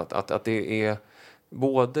kan känna att det är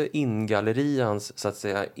både ingallerians, så att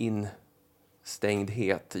säga,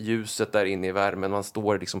 instängdhet, ljuset där inne i värmen, man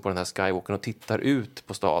står liksom på den här skywalken och tittar ut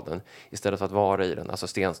på staden istället för att vara i den, alltså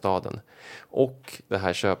stenstaden. Och det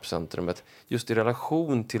här köpcentrumet, just i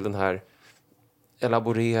relation till den här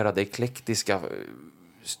elaborerade, eklektiska,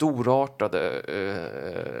 storartade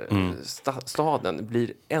staden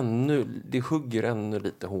blir det hugger ännu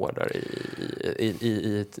lite hårdare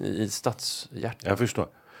i stadshjärtat. Jag förstår.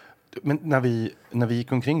 Men när vi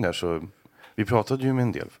gick omkring där så, vi pratade ju med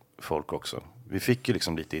en del folk också. Vi fick ju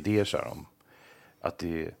liksom lite idéer så här om att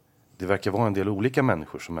det verkar vara en del olika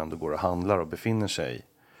människor som ändå går och handlar och befinner sig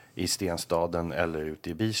i stenstaden eller ute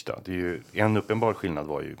i Birsta. Det är ju, en uppenbar skillnad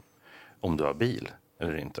var ju om du har bil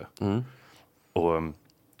eller inte. Och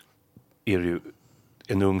är du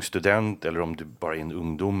en ung student eller om du bara är en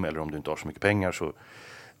ungdom eller om du inte har så mycket pengar, så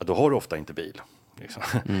då har du ofta inte bil. Liksom.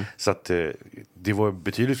 Så att det var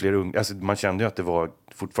betydligt fler alltså man kände ju att det var,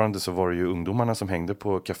 fortfarande så var det ju ungdomarna som hängde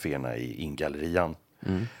på kaféerna i ingallerian.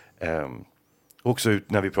 Också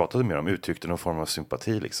när vi pratade med dem uttryckte någon form av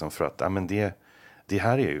sympati liksom, för att men det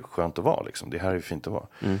här är ju skönt att vara liksom. Det här är ju fint att vara.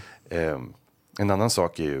 En annan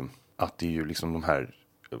sak är ju att det är ju liksom de här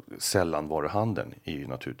sällanvaruhandeln är ju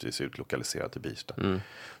naturligtvis utlokaliserad till Birsta.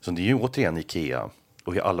 Så det är ju återigen Ikea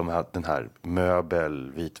och alla den här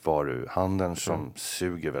vitvaruhandeln som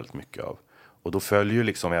suger väldigt mycket av. Och då följer ju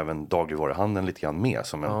liksom även dagligvaruhandeln lite grann med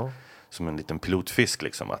som en liten pilotfisk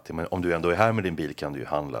liksom, att men om du ändå är här med din bil kan du ju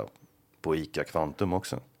handla på Ica Kvantum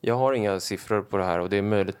också. Jag har inga siffror på det här och det är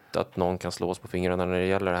möjligt att någon kan slå oss på fingrarna när det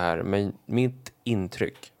gäller det här, men mitt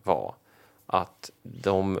intryck var att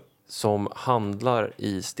de som handlar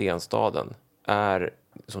i stenstaden är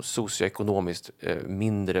som socioekonomiskt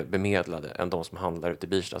mindre bemedlade än de som handlar ute i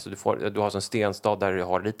Birsta. Så du har en stenstad där du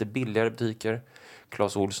har lite billigare butiker.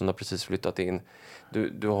 Clas Ohlson har precis flyttat in.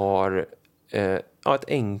 Du har ett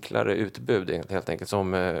enklare utbud helt enkelt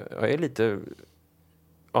som är lite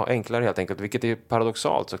enklare helt enkelt, vilket är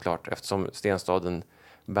paradoxalt såklart eftersom stenstaden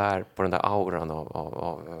bär på den där auran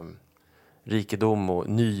av rikedom och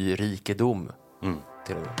nyrikedom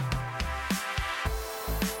till och med.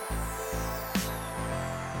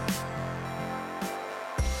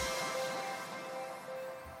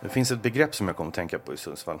 Det finns ett begrepp som jag kommer att tänka på i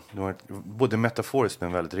Sundsvall. Det var både metaforiskt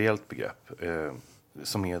men väldigt reellt begrepp.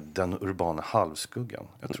 Som är den urbana halvskuggan.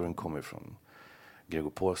 Jag tror den kommer från Gregor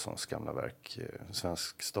Paulssons gamla verk,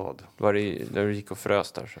 Svensk stad. Var det när du gick och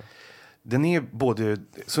frös där? Så? Den är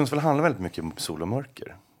Sundsvall handlar väldigt mycket om sol och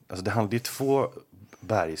mörker. Alltså det är två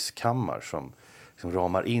bergskammar som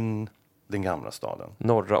ramar in den gamla staden.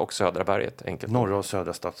 Norra och södra berget, enkelt. Norra och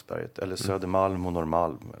södra Stadsberget, eller Södermalm och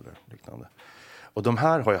Norrmalm eller liknande. Och de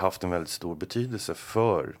här har ju haft en väldigt stor betydelse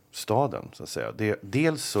för staden, så att säga.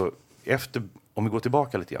 Dels så, om vi går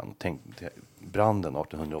tillbaka lite grann, tänk branden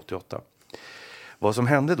 1888. Vad som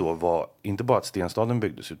hände då var inte bara att stenstaden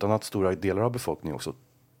byggdes, utan att stora delar av befolkningen också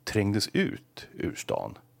trängdes ut ur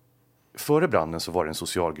stan. Före branden så var det en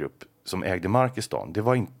socialgrupp som ägde mark i stan. Det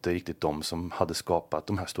var inte riktigt de som hade skapat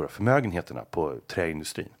de här stora förmögenheterna på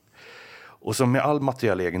träindustrin. Och som med all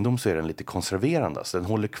materiell egendom så är den lite konserverande. Så den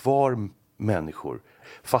håller kvar människor.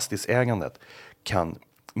 Fastighetsägandet kan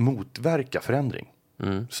motverka förändring.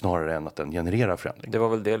 Snarare än att den genererar förändring. Det var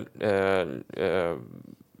väl det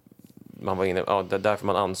man var inne, det är därför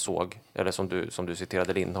man ansåg, eller som du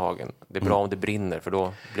citerade Lindhagen, det är bra om det brinner för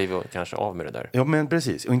då blir vi kanske av med det där. Ja men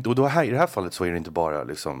precis, och då i det här fallet så är det inte bara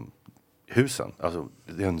liksom husen, alltså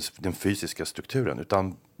den fysiska strukturen,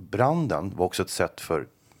 utan branden var också ett sätt för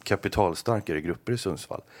kapitalstarkare grupper i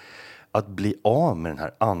Sundsvall att bli av med den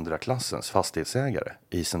här andra klassens fastighetsägare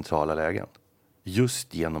i centrala lägen.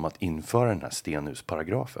 Just genom att införa den här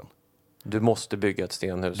stenhusparagrafen. Du måste bygga ett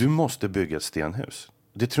stenhus. Du måste bygga ett stenhus.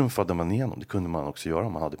 Det trumfade man igenom. Det kunde man också göra.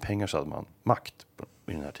 Om man hade pengar så hade man makt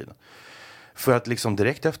i den här tiden. För att liksom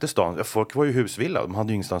direkt efter stan, folk var ju husvilla, de hade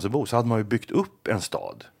ju ingenstans att bo, så hade man ju byggt upp en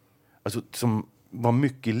stad. Alltså som var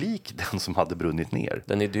mycket lik den som hade brunnit ner.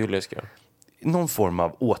 Den idylliska. Någon form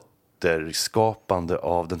av återskapande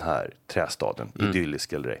av den här trästaden,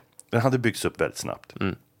 idyllisk eller ej. Den hade byggts upp väldigt snabbt.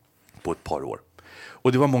 På ett par år.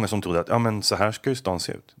 Och det var många som trodde att men så här ska ju stan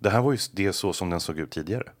se ut. Det här var ju det så som den såg ut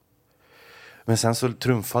tidigare. Men sen så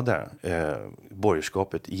trumfade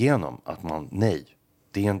borgerskapet igenom att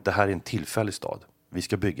det här är en tillfällig stad. Vi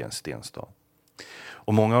ska bygga en stenstad.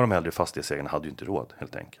 Och många av de äldre fastighetsägarna hade ju inte råd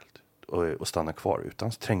helt enkelt att stanna kvar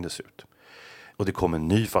utan trängdes ut. Och det kom en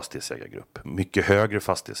ny fastighetsägargrupp, mycket högre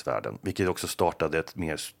fastighetsvärden, vilket också startade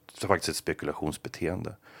faktiskt ett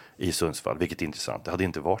spekulationsbeteende i Sundsvall, vilket är intressant. Det hade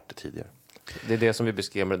inte varit det tidigare. Det är det som vi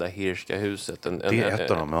beskrev med det där Hirska huset. Det är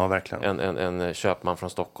ett av dem, ja verkligen. En köpman från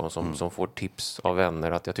Stockholm som får tips av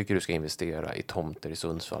vänner att jag tycker du ska investera i tomter i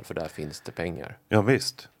Sundsvall för där finns det pengar. Ja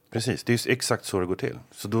visst, precis. Det är ju exakt så det går till.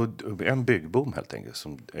 Så då en byggboom helt enkelt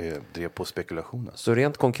som drev på spekulationen. Så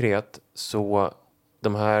rent konkret så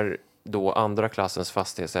de här då andra klassens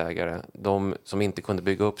fastighetsägare, de som inte kunde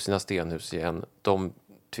bygga upp sina stenhus igen, de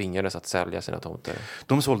tvingades att sälja sina tomter.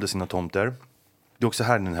 De sålde sina tomter. Det är också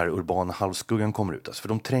här den här urbana halvskuggan kommer ut. Alltså, för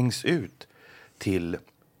de trängs ut till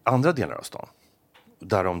andra delar av stan.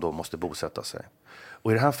 Där de då måste bosätta sig.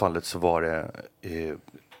 Och i det här fallet så var det...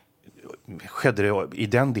 skedde det i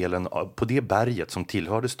den delen på det berget som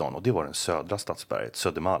tillhörde stan. Och det var den södra stadsberget,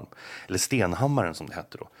 Södermalm. Eller Stenhammaren som det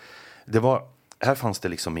hette då. Här fanns det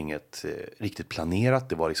liksom inget riktigt planerat.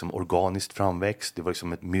 Det var liksom organiskt framväxt. Det var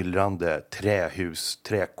liksom ett myllrande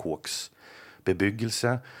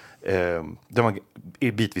träkåksbebyggelse. Den var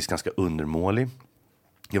bitvis ganska undermålig.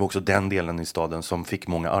 Det var också den delen i staden som fick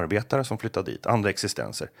många arbetare som flyttade dit. Andra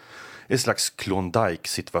existenser. En slags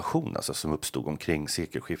Klondike-situation alltså, som uppstod omkring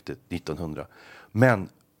sekelskiftet 1900. Men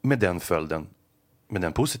med den följden, med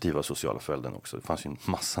den positiva sociala följden också. Det fanns ju en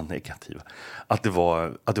massa negativa. Att det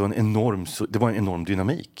var en enorm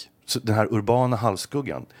dynamik. Så den här urbana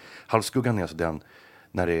halvskuggan är alltså den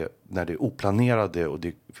när det oplanerade och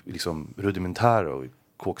det liksom rudimentära och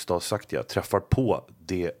kåkstadsaktiga träffar på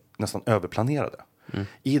det nästan överplanerade.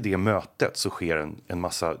 I det mötet så sker en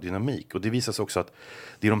massa dynamik. Och det visar sig också att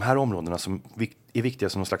det är de här områdena som är viktiga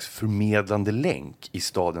som någon slags förmedlande länk i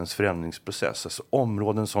stadens förändringsprocess. Alltså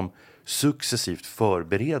områden som successivt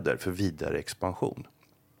förbereder för vidare expansion.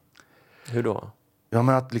 Hur då? Ja,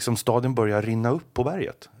 men att liksom staden börjar rinna upp på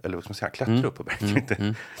berget. Eller vad ska man säga, klättra upp på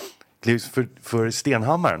berget. För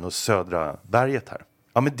Stenhammaren och södra berget här.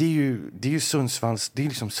 Ja, men det är ju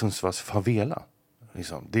Sundsvalls favela.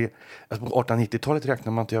 Liksom. På 1890-talet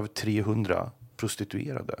räknar man till över 300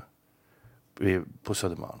 prostituerade på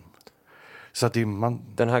Södermalm. Så att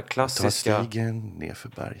den här klassiska tar stigen ner för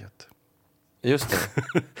berget. Just det.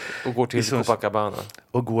 Och går till Copacabana.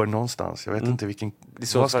 Och går någonstans. Jag vet inte vilken.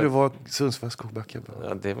 Vad skulle det vara Sundsvalls Copacabana?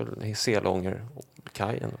 Ja, det är väl Selånger och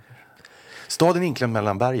kajen. Staden inklämd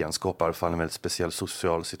mellan bergen skapar i alla fall en väldigt speciell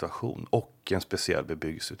social situation och en speciell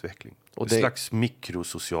bebyggelseutveckling. Och ett slags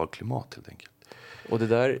mikrosocial klimat helt enkelt. Och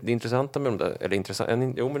det intressanta med de där, en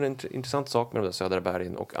intressant sak med de där södra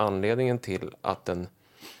bergen och anledningen till att den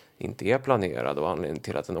inte är planerad och anledningen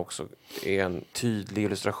till att den också är en tydlig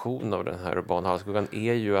illustration av den här urbana halvskuggan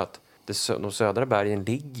är ju att de södra bergen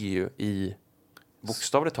ligger ju i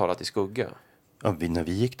bokstavligt talat i skugga. Ja, när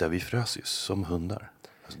vi gick där, vi frös ju som hundar.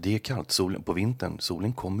 Alltså, det är kallt, på vintern,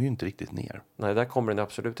 solen kommer ju inte riktigt ner. Nej, där kommer den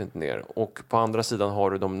absolut inte ner. Och på andra sidan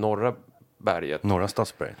har du de norra berget. Norra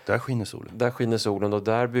stadsberget, där skiner solen. Där skiner solen och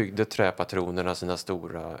där byggde träpatronerna sina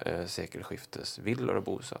stora sekelskiftesvillor och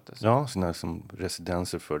bosattes. Ja, sina som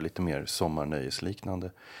residenser för lite mer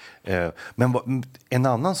sommarnöjesliknande. Men en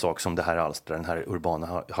annan sak som det här alstrar, den här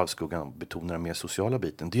urbana halvskuggan betonar den mer sociala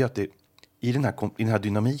biten, det är att i den här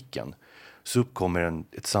dynamiken så uppkommer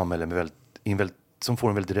ett samhälle som får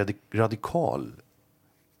en väldigt radikal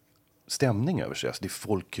stämning över sig. Alltså det är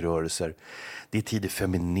folkrörelser, det är tidig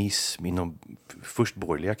feminism inom först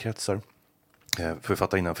borgerliga kretsar.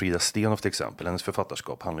 Författarinnan Frida Stenhoff till exempel, hennes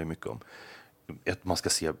författarskap handlar ju mycket om att man ska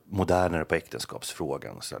se modernare på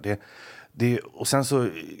äktenskapsfrågan. Och, så och sen så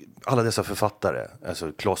alla dessa författare,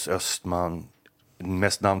 alltså Claes Östman,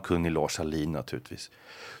 mest namnkunnig Lars Hallin naturligtvis,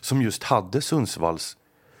 som just hade Sundsvalls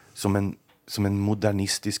som en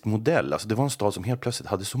modernistisk modell. Alltså det var en stad som helt plötsligt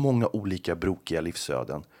hade så många olika brokiga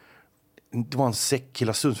livsöden. Det var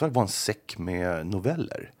hela Sundsvall var en säck med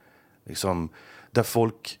noveller. Liksom, där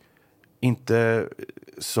folk inte,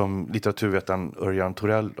 som litteraturvetaren Örjan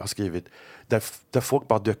Torell har skrivit, där folk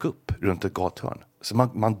bara dök upp runt ett gathörn. Så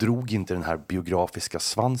man drog inte den här biografiska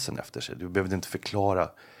svansen efter sig. Du behövde inte förklara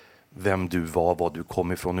vem du var, var du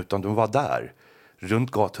kom ifrån, utan du var där.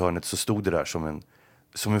 Runt gathörnet så stod det där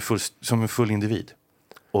som en full individ.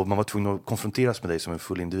 Och man var tvungen att konfronteras med dig som en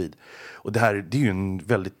full individ. Och det är ju en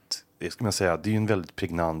väldigt, ska man säga, det är ju en väldigt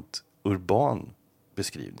pregnant urban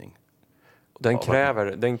beskrivning. Den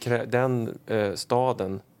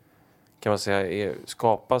staden kan man säga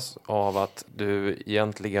skapas av att du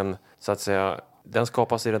egentligen så att säga, den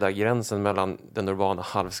skapas i den där gränsen mellan den urbana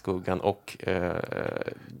halvskuggan och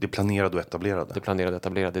det planerade och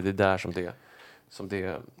etablerade. Det är där som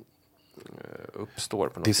det uppstår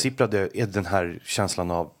på något det sätt. sipprade är den här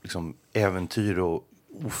känslan av liksom äventyr och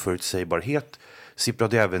oförutsägbarhet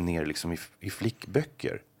sipprade även ner liksom i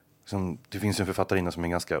flickböcker. Det finns en författarinna som är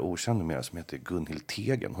ganska okänd numera som heter Gunhild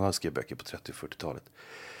Tegen. Hon har skrivit böcker på 30- och 40-talet.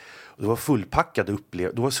 Och då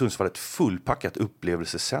var Sundsvall ett fullpackat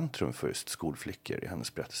upplevelsecentrum för just skolflickor i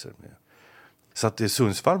hennes berättelser. Så att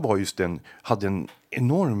Sundsvall hade en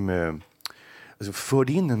enorm...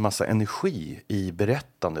 förde in en massa energi i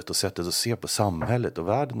berättandet och sättet att se på samhället och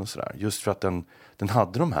världen och sådär. Just för att den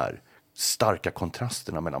hade de här starka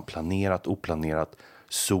kontrasterna mellan planerat, oplanerat,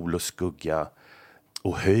 sol och skugga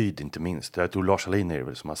och höjd inte minst. Jag tror Lars Hallin är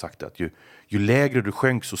det som har sagt det, att ju lägre du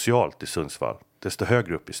sjönk socialt i Sundsvall, desto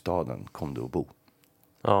högre upp i staden kom du att bo.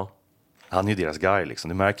 Ja. Han är ju deras guy liksom,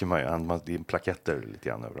 det märker man ju. Det är plaketter lite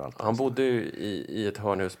grann överallt. Han bodde ju i ett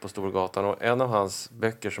hörnhus på Storgatan och en av hans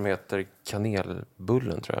böcker som heter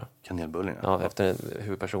Kanelbullen, tror jag. Kanelbullen, ja. Efter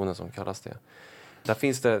huvudpersonen som kallas det. Där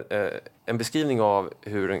finns det en beskrivning av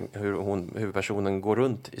hur huvudpersonen går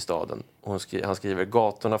runt i staden. Han skriver: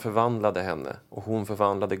 gatorna förvandlade henne och hon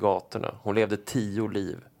förvandlade gatorna. Hon levde 10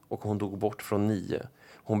 liv och hon dog bort från 9.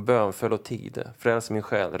 Hon bönföll och tigde: fräls min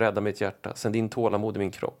själ, rädda mitt hjärta, sänd din tålamod i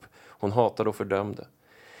min kropp. Hon hatade och fördömde.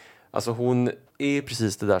 Alltså hon är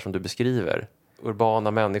precis det där som du beskriver.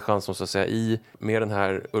 Urbana människan som så att säga med den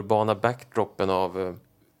här urbana backdropen av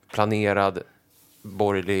planerad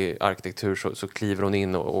borgerlig arkitektur så kliver hon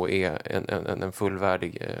in och är en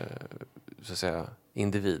fullvärdig så att säga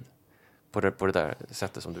individ på det där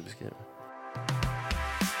sättet som du beskriver.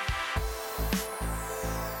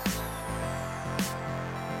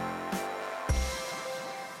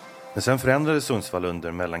 Men sen förändrades Sundsvall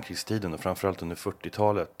under mellankrigstiden och framförallt under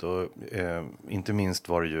 40-talet. Och inte minst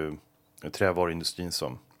var det ju trävaruindustrin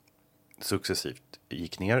som successivt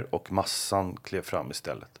gick ner och massan klev fram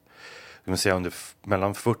istället. Jag vill säga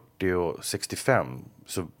mellan 40 och 65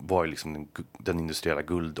 så var ju liksom den industriella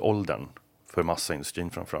guldåldern för massaindustrin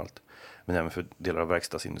framförallt. Men även för delar av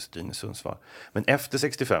verkstadsindustrin i Sundsvall. Men efter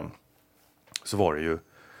 65 så var det ju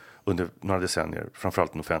under några decennier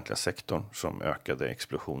framförallt den offentliga sektorn som ökade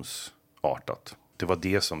explosionsartat. Det var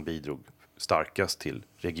det som bidrog starkast till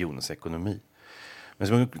regionens ekonomi.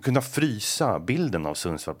 Men om man kunde frysa bilden av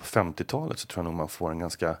Sundsvall på 50-talet så tror jag nog man får en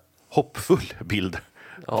ganska hoppfull bild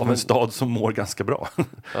av en stad som mår ganska bra.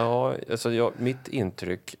 Ja, alltså mitt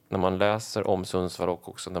intryck när man läser om Sundsvall och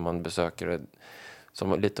också när man besöker det,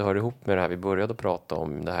 som lite hör ihop med det här vi började prata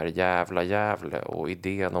om, det här Gävle och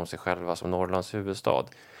idén om sig själva som Norrlands huvudstad.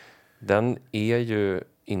 Den är ju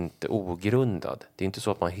inte ogrundad. Det är inte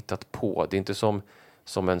så att man hittat på. Det är inte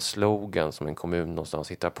som en slogan som en kommun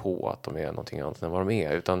någonstans hittar på att de är någonting annat än vad de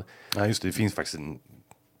är. Utan, ja, just det. Det finns faktiskt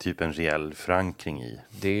en reell förankring i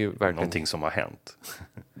det är ju verkligen någonting som har hänt.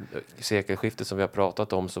 Sekelskiftet som vi har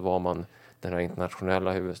pratat om så var man den här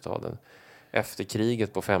internationella huvudstaden. Efter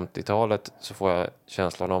kriget på 50-talet så får jag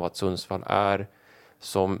känslan av att Sundsvall är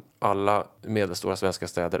som alla medelstora svenska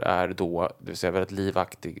städer är då, det vill säga väldigt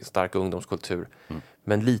livaktig, stark ungdomskultur.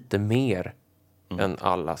 Men lite mer än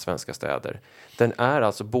alla svenska städer. Den är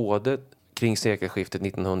alltså både kring sekelskiftet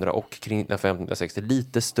 1900 och kring 1950-1960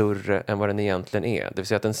 lite större än vad den egentligen är. Det vill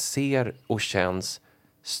säga att den ser och känns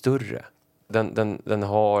större. Den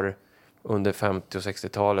har under 50- och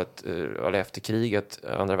 60-talet, eller efter kriget,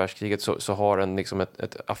 andra världskriget, så har den liksom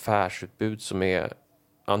ett affärsutbud som är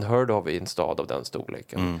unheard of i en stad av den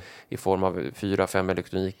storleken. I form av 4-5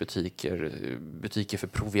 elektronikbutiker, butiker för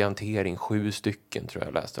proviantering, 7 stycken tror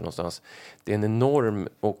jag läste någonstans. Det är en enorm,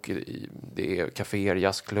 och det är kaféer,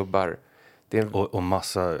 jazzklubbar. Och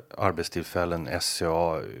massa arbetstillfällen,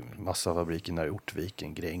 SCA, massa fabriker där i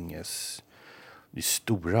Ortviken, Gränges. Det är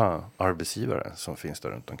stora arbetsgivare som finns där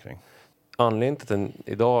runt omkring. Anledningen till att den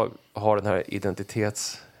idag har den här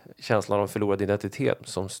känslan av förlorad identitet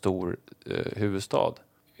som stor huvudstad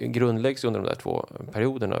grundläggs under de där 2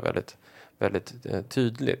 perioderna väldigt, väldigt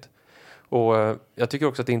tydligt. Och jag tycker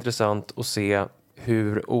också att det är intressant att se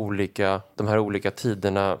hur de här olika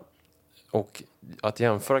tiderna, och att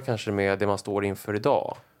jämföra kanske med det man står inför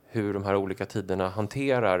idag, hur de här olika tiderna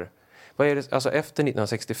hanterar. Vad är det, alltså efter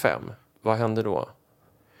 1965, vad händer då?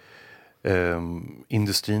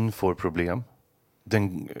 Industrin får problem.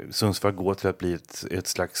 Sundsvall går till att bli ett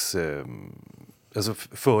slags... alltså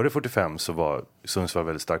före 45 så var Sundsvall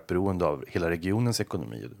väldigt starkt beroende av hela regionens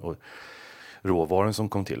ekonomi och råvaran som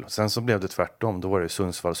kom till. Sen så blev det tvärtom. Då var det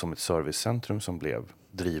Sundsvall som ett servicecentrum som blev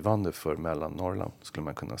drivande för Mellannorrland, skulle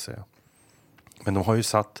man kunna säga. Men de har ju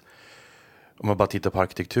satt, om man bara tittar på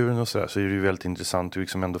arkitekturen och så är det ju väldigt intressant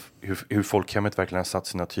liksom ändå hur folkhemmet verkligen har satt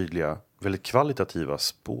sina tydliga, väldigt kvalitativa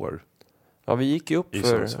spår. Ja, vi gick upp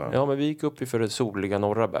för det soliga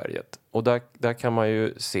norra berget. Och där kan man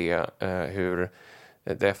ju se hur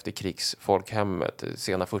det efterkrigsfolkhemmet.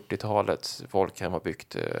 Sena 40-talets folkhem har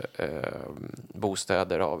byggt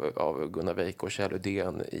bostäder av Gunnar Weik och Kjell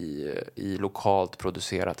Udén i lokalt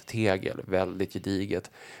producerat tegel. Väldigt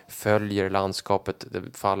gediget. Följer landskapet,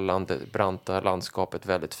 det fallande, branta landskapet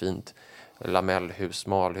väldigt fint. Lamellhus,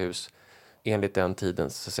 smalhus. Enligt den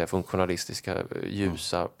tidens så att säga, funktionalistiska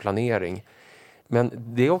ljusa planering. Men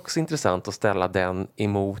det är också intressant att ställa den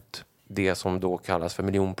emot det som då kallas för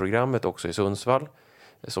miljonprogrammet också i Sundsvall,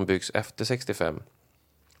 som byggs efter 65.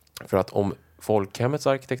 För att om folkhemmets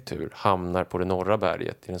arkitektur hamnar på det norra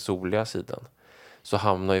berget, i den soliga sidan, så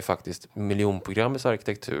hamnar ju faktiskt miljonprogrammets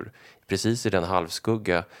arkitektur precis i den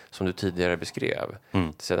halvskugga som du tidigare beskrev.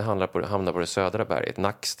 Så det hamnar på det södra berget.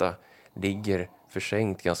 Nacksta ligger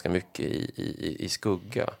försänkt ganska mycket i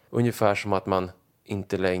skugga. Ungefär som att man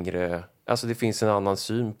inte längre... Alltså det finns en annan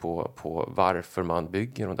syn på varför man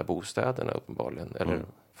bygger de där bostäderna uppenbarligen. Eller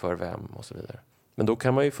för vem och så vidare. Men då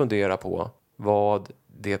kan man ju fundera på vad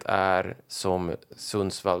det är som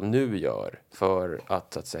Sundsvall nu gör för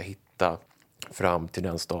att, så att säga, hitta fram till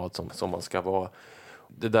den stad som man ska vara.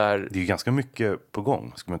 Det är ju ganska mycket på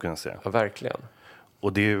gång, skulle man kunna säga. Ja, verkligen.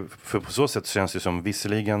 Och det är, för på så sätt känns det som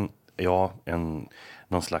visserligen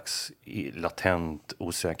någon slags latent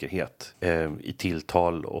osäkerhet i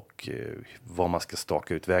tilltal och var man ska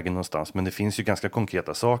staka ut vägen någonstans. Men det finns ju ganska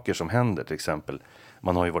konkreta saker som händer. Till exempel,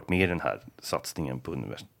 man har ju varit med i den här satsningen på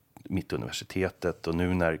Mittuniversitetet, och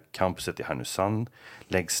nu när campuset i Härnösand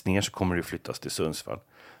läggs ner så kommer det flyttas till Sundsvall.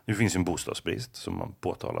 Nu finns ju en bostadsbrist som man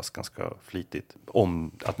påtalas ganska flitigt.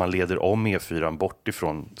 Om att man leder om E4 bort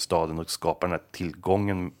ifrån staden och skapar den här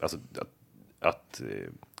tillgången, alltså att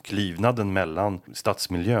klyvnaden mellan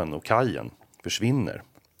stadsmiljön och kajen försvinner,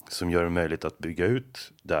 som gör det möjligt att bygga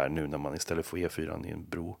ut där nu när man istället får E4 i en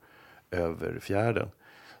bro över fjärden.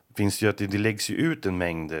 Finns ju att det läggs ju ut en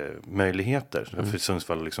mängd möjligheter för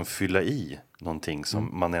Sundsvall att liksom fylla i någonting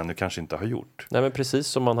som man ännu kanske inte har gjort. Nej, men precis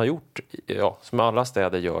som man har gjort, ja, som alla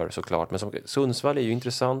städer gör såklart, men Sundsvall är ju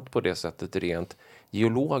intressant på det sättet rent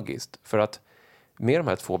geologiskt, för att med de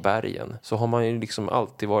här två bergen så har man ju liksom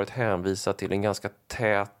alltid varit hänvisad till en ganska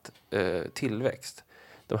tät tillväxt.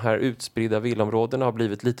 De här utspridda villområdena har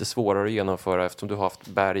blivit lite svårare att genomföra eftersom du har haft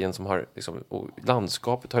bergen som har liksom, och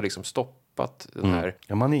landskapet har liksom stoppat den här.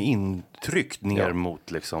 Ja, man är intryckt ner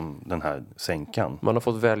mot liksom den här sänkan. Man har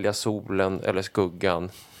fått välja solen eller skuggan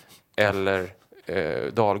eller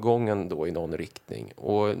dalgången då i någon riktning.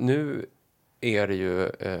 Och nu är det ju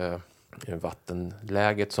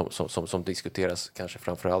vattenläget som diskuteras kanske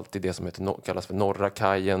framförallt i det som kallas för norra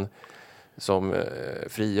kajen, som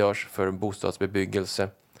frigörs för bostadsbebyggelse.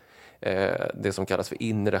 Det som kallas för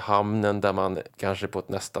inre hamnen, där man kanske på ett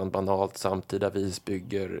nästan banalt samtida vis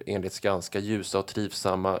bygger enligt ganska ljusa och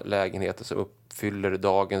trivsamma lägenheter som uppfyller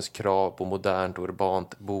dagens krav på modernt och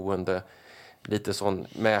urbant boende. Lite sån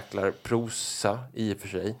mäklarprosa i och för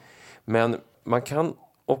sig. Men man kan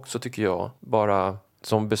också, tycker jag, bara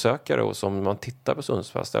som besökare och som man tittar på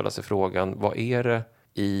Sundsvall ställa sig frågan, vad är det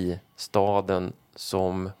i staden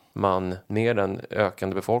som man med den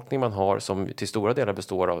ökande befolkning man har, som till stora delar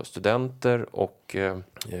består av studenter och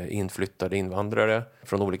inflyttade invandrare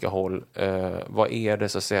från olika håll. Vad är det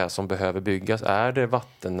så att säga som behöver byggas? Är det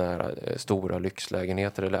vattennära stora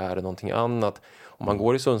lyxlägenheter eller är det någonting annat? Om man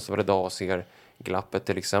går i Sundsvall idag och ser glappet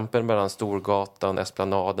till exempel mellan Storgatan,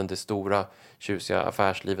 Esplanaden, det stora tjusiga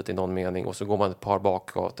affärslivet i någon mening, och så går man ett par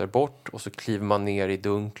bakgator bort och så kliver man ner i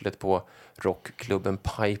dunklet på rockklubben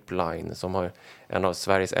Pipeline, som har en av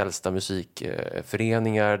Sveriges äldsta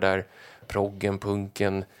musikföreningar, där proggen,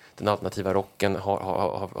 punken, den alternativa rocken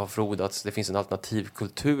har frodats. Det finns en alternativ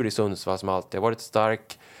kultur i Sundsvall som alltid har varit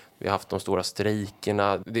stark. Vi har haft de stora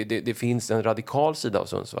strejkerna. Det finns en radikal sida av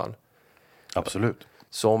Sundsvall. Absolut.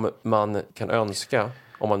 Som man kan önska,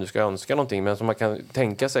 om man nu ska önska någonting, men som man kan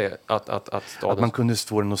tänka sig att staden... Att man kunde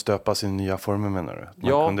få den att stöpas i nya former, menar du?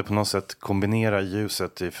 Man kunde på något sätt kombinera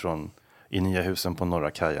ljuset i nya husen på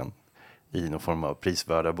norra kajen i någon form av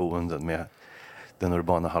prisvärda boenden med den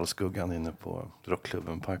urbana halvskuggan inne på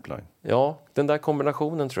rockklubben Pipeline. Ja, den där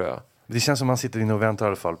kombinationen tror jag. Det känns som man sitter inne och väntar i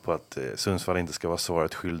alla fall på att Sundsvall inte ska vara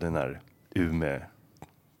svaret skyldig när Umeå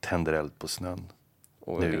tänder eld på snön.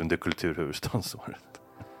 Nu under kulturhuvudstadsåret.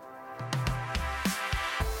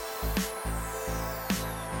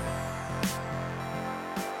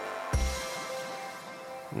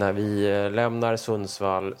 När vi lämnar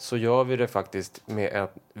Sundsvall så gör vi det faktiskt med en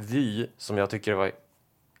vy som jag tycker var...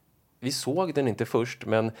 Vi såg den inte först,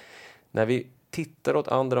 men när vi tittar åt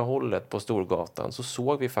andra hållet på Storgatan så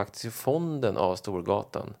såg vi faktiskt i fonden av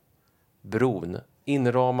Storgatan bron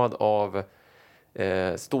inramad av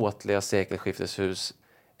ståtliga sekelskifteshus,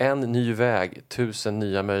 En ny väg, 1000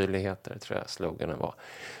 nya möjligheter, tror jag sloganen var.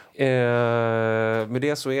 Med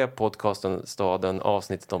det så är podcasten Staden,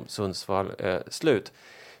 avsnittet om Sundsvall, slut.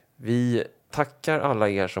 Vi tackar alla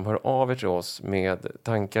er som hör av er till oss med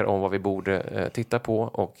tankar om vad vi borde titta på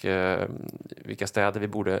och vilka städer vi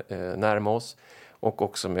borde närma oss. Och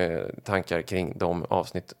också med tankar kring de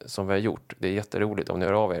avsnitt som vi har gjort. Det är jätteroligt om ni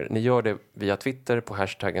hör av er. Ni gör det via Twitter på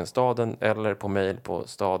hashtaggen staden eller på mejl på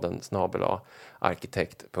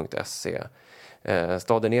staden@arkitekt.se.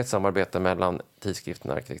 Staden är ett samarbete mellan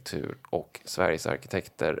tidskriften Arkitektur och Sveriges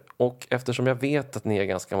arkitekter. Och eftersom jag vet att ni är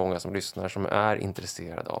ganska många som lyssnar som är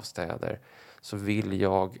intresserade av städer, så vill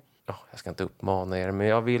jag ska inte uppmana er, men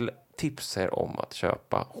jag vill tipsa er om att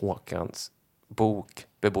köpa Håkans bok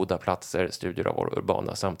Bebodda platser, studier av vår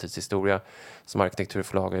urbana samtidshistoria, som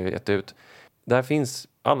Arkitekturförlag har gett ut. Där finns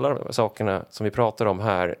alla sakerna som vi pratar om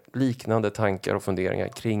här, liknande tankar och funderingar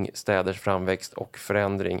kring städers framväxt och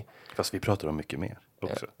förändring. Fast vi pratar om mycket mer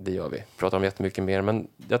också. Det gör vi. Vi pratar om jättemycket mer, men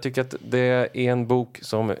jag tycker att det är en bok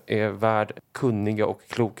som är värd kunniga och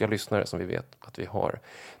kloka lyssnare som vi vet att vi har.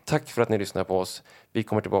 Tack för att ni lyssnar på oss. Vi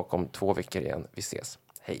kommer tillbaka om 2 veckor igen. Vi ses.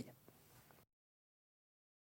 Hej!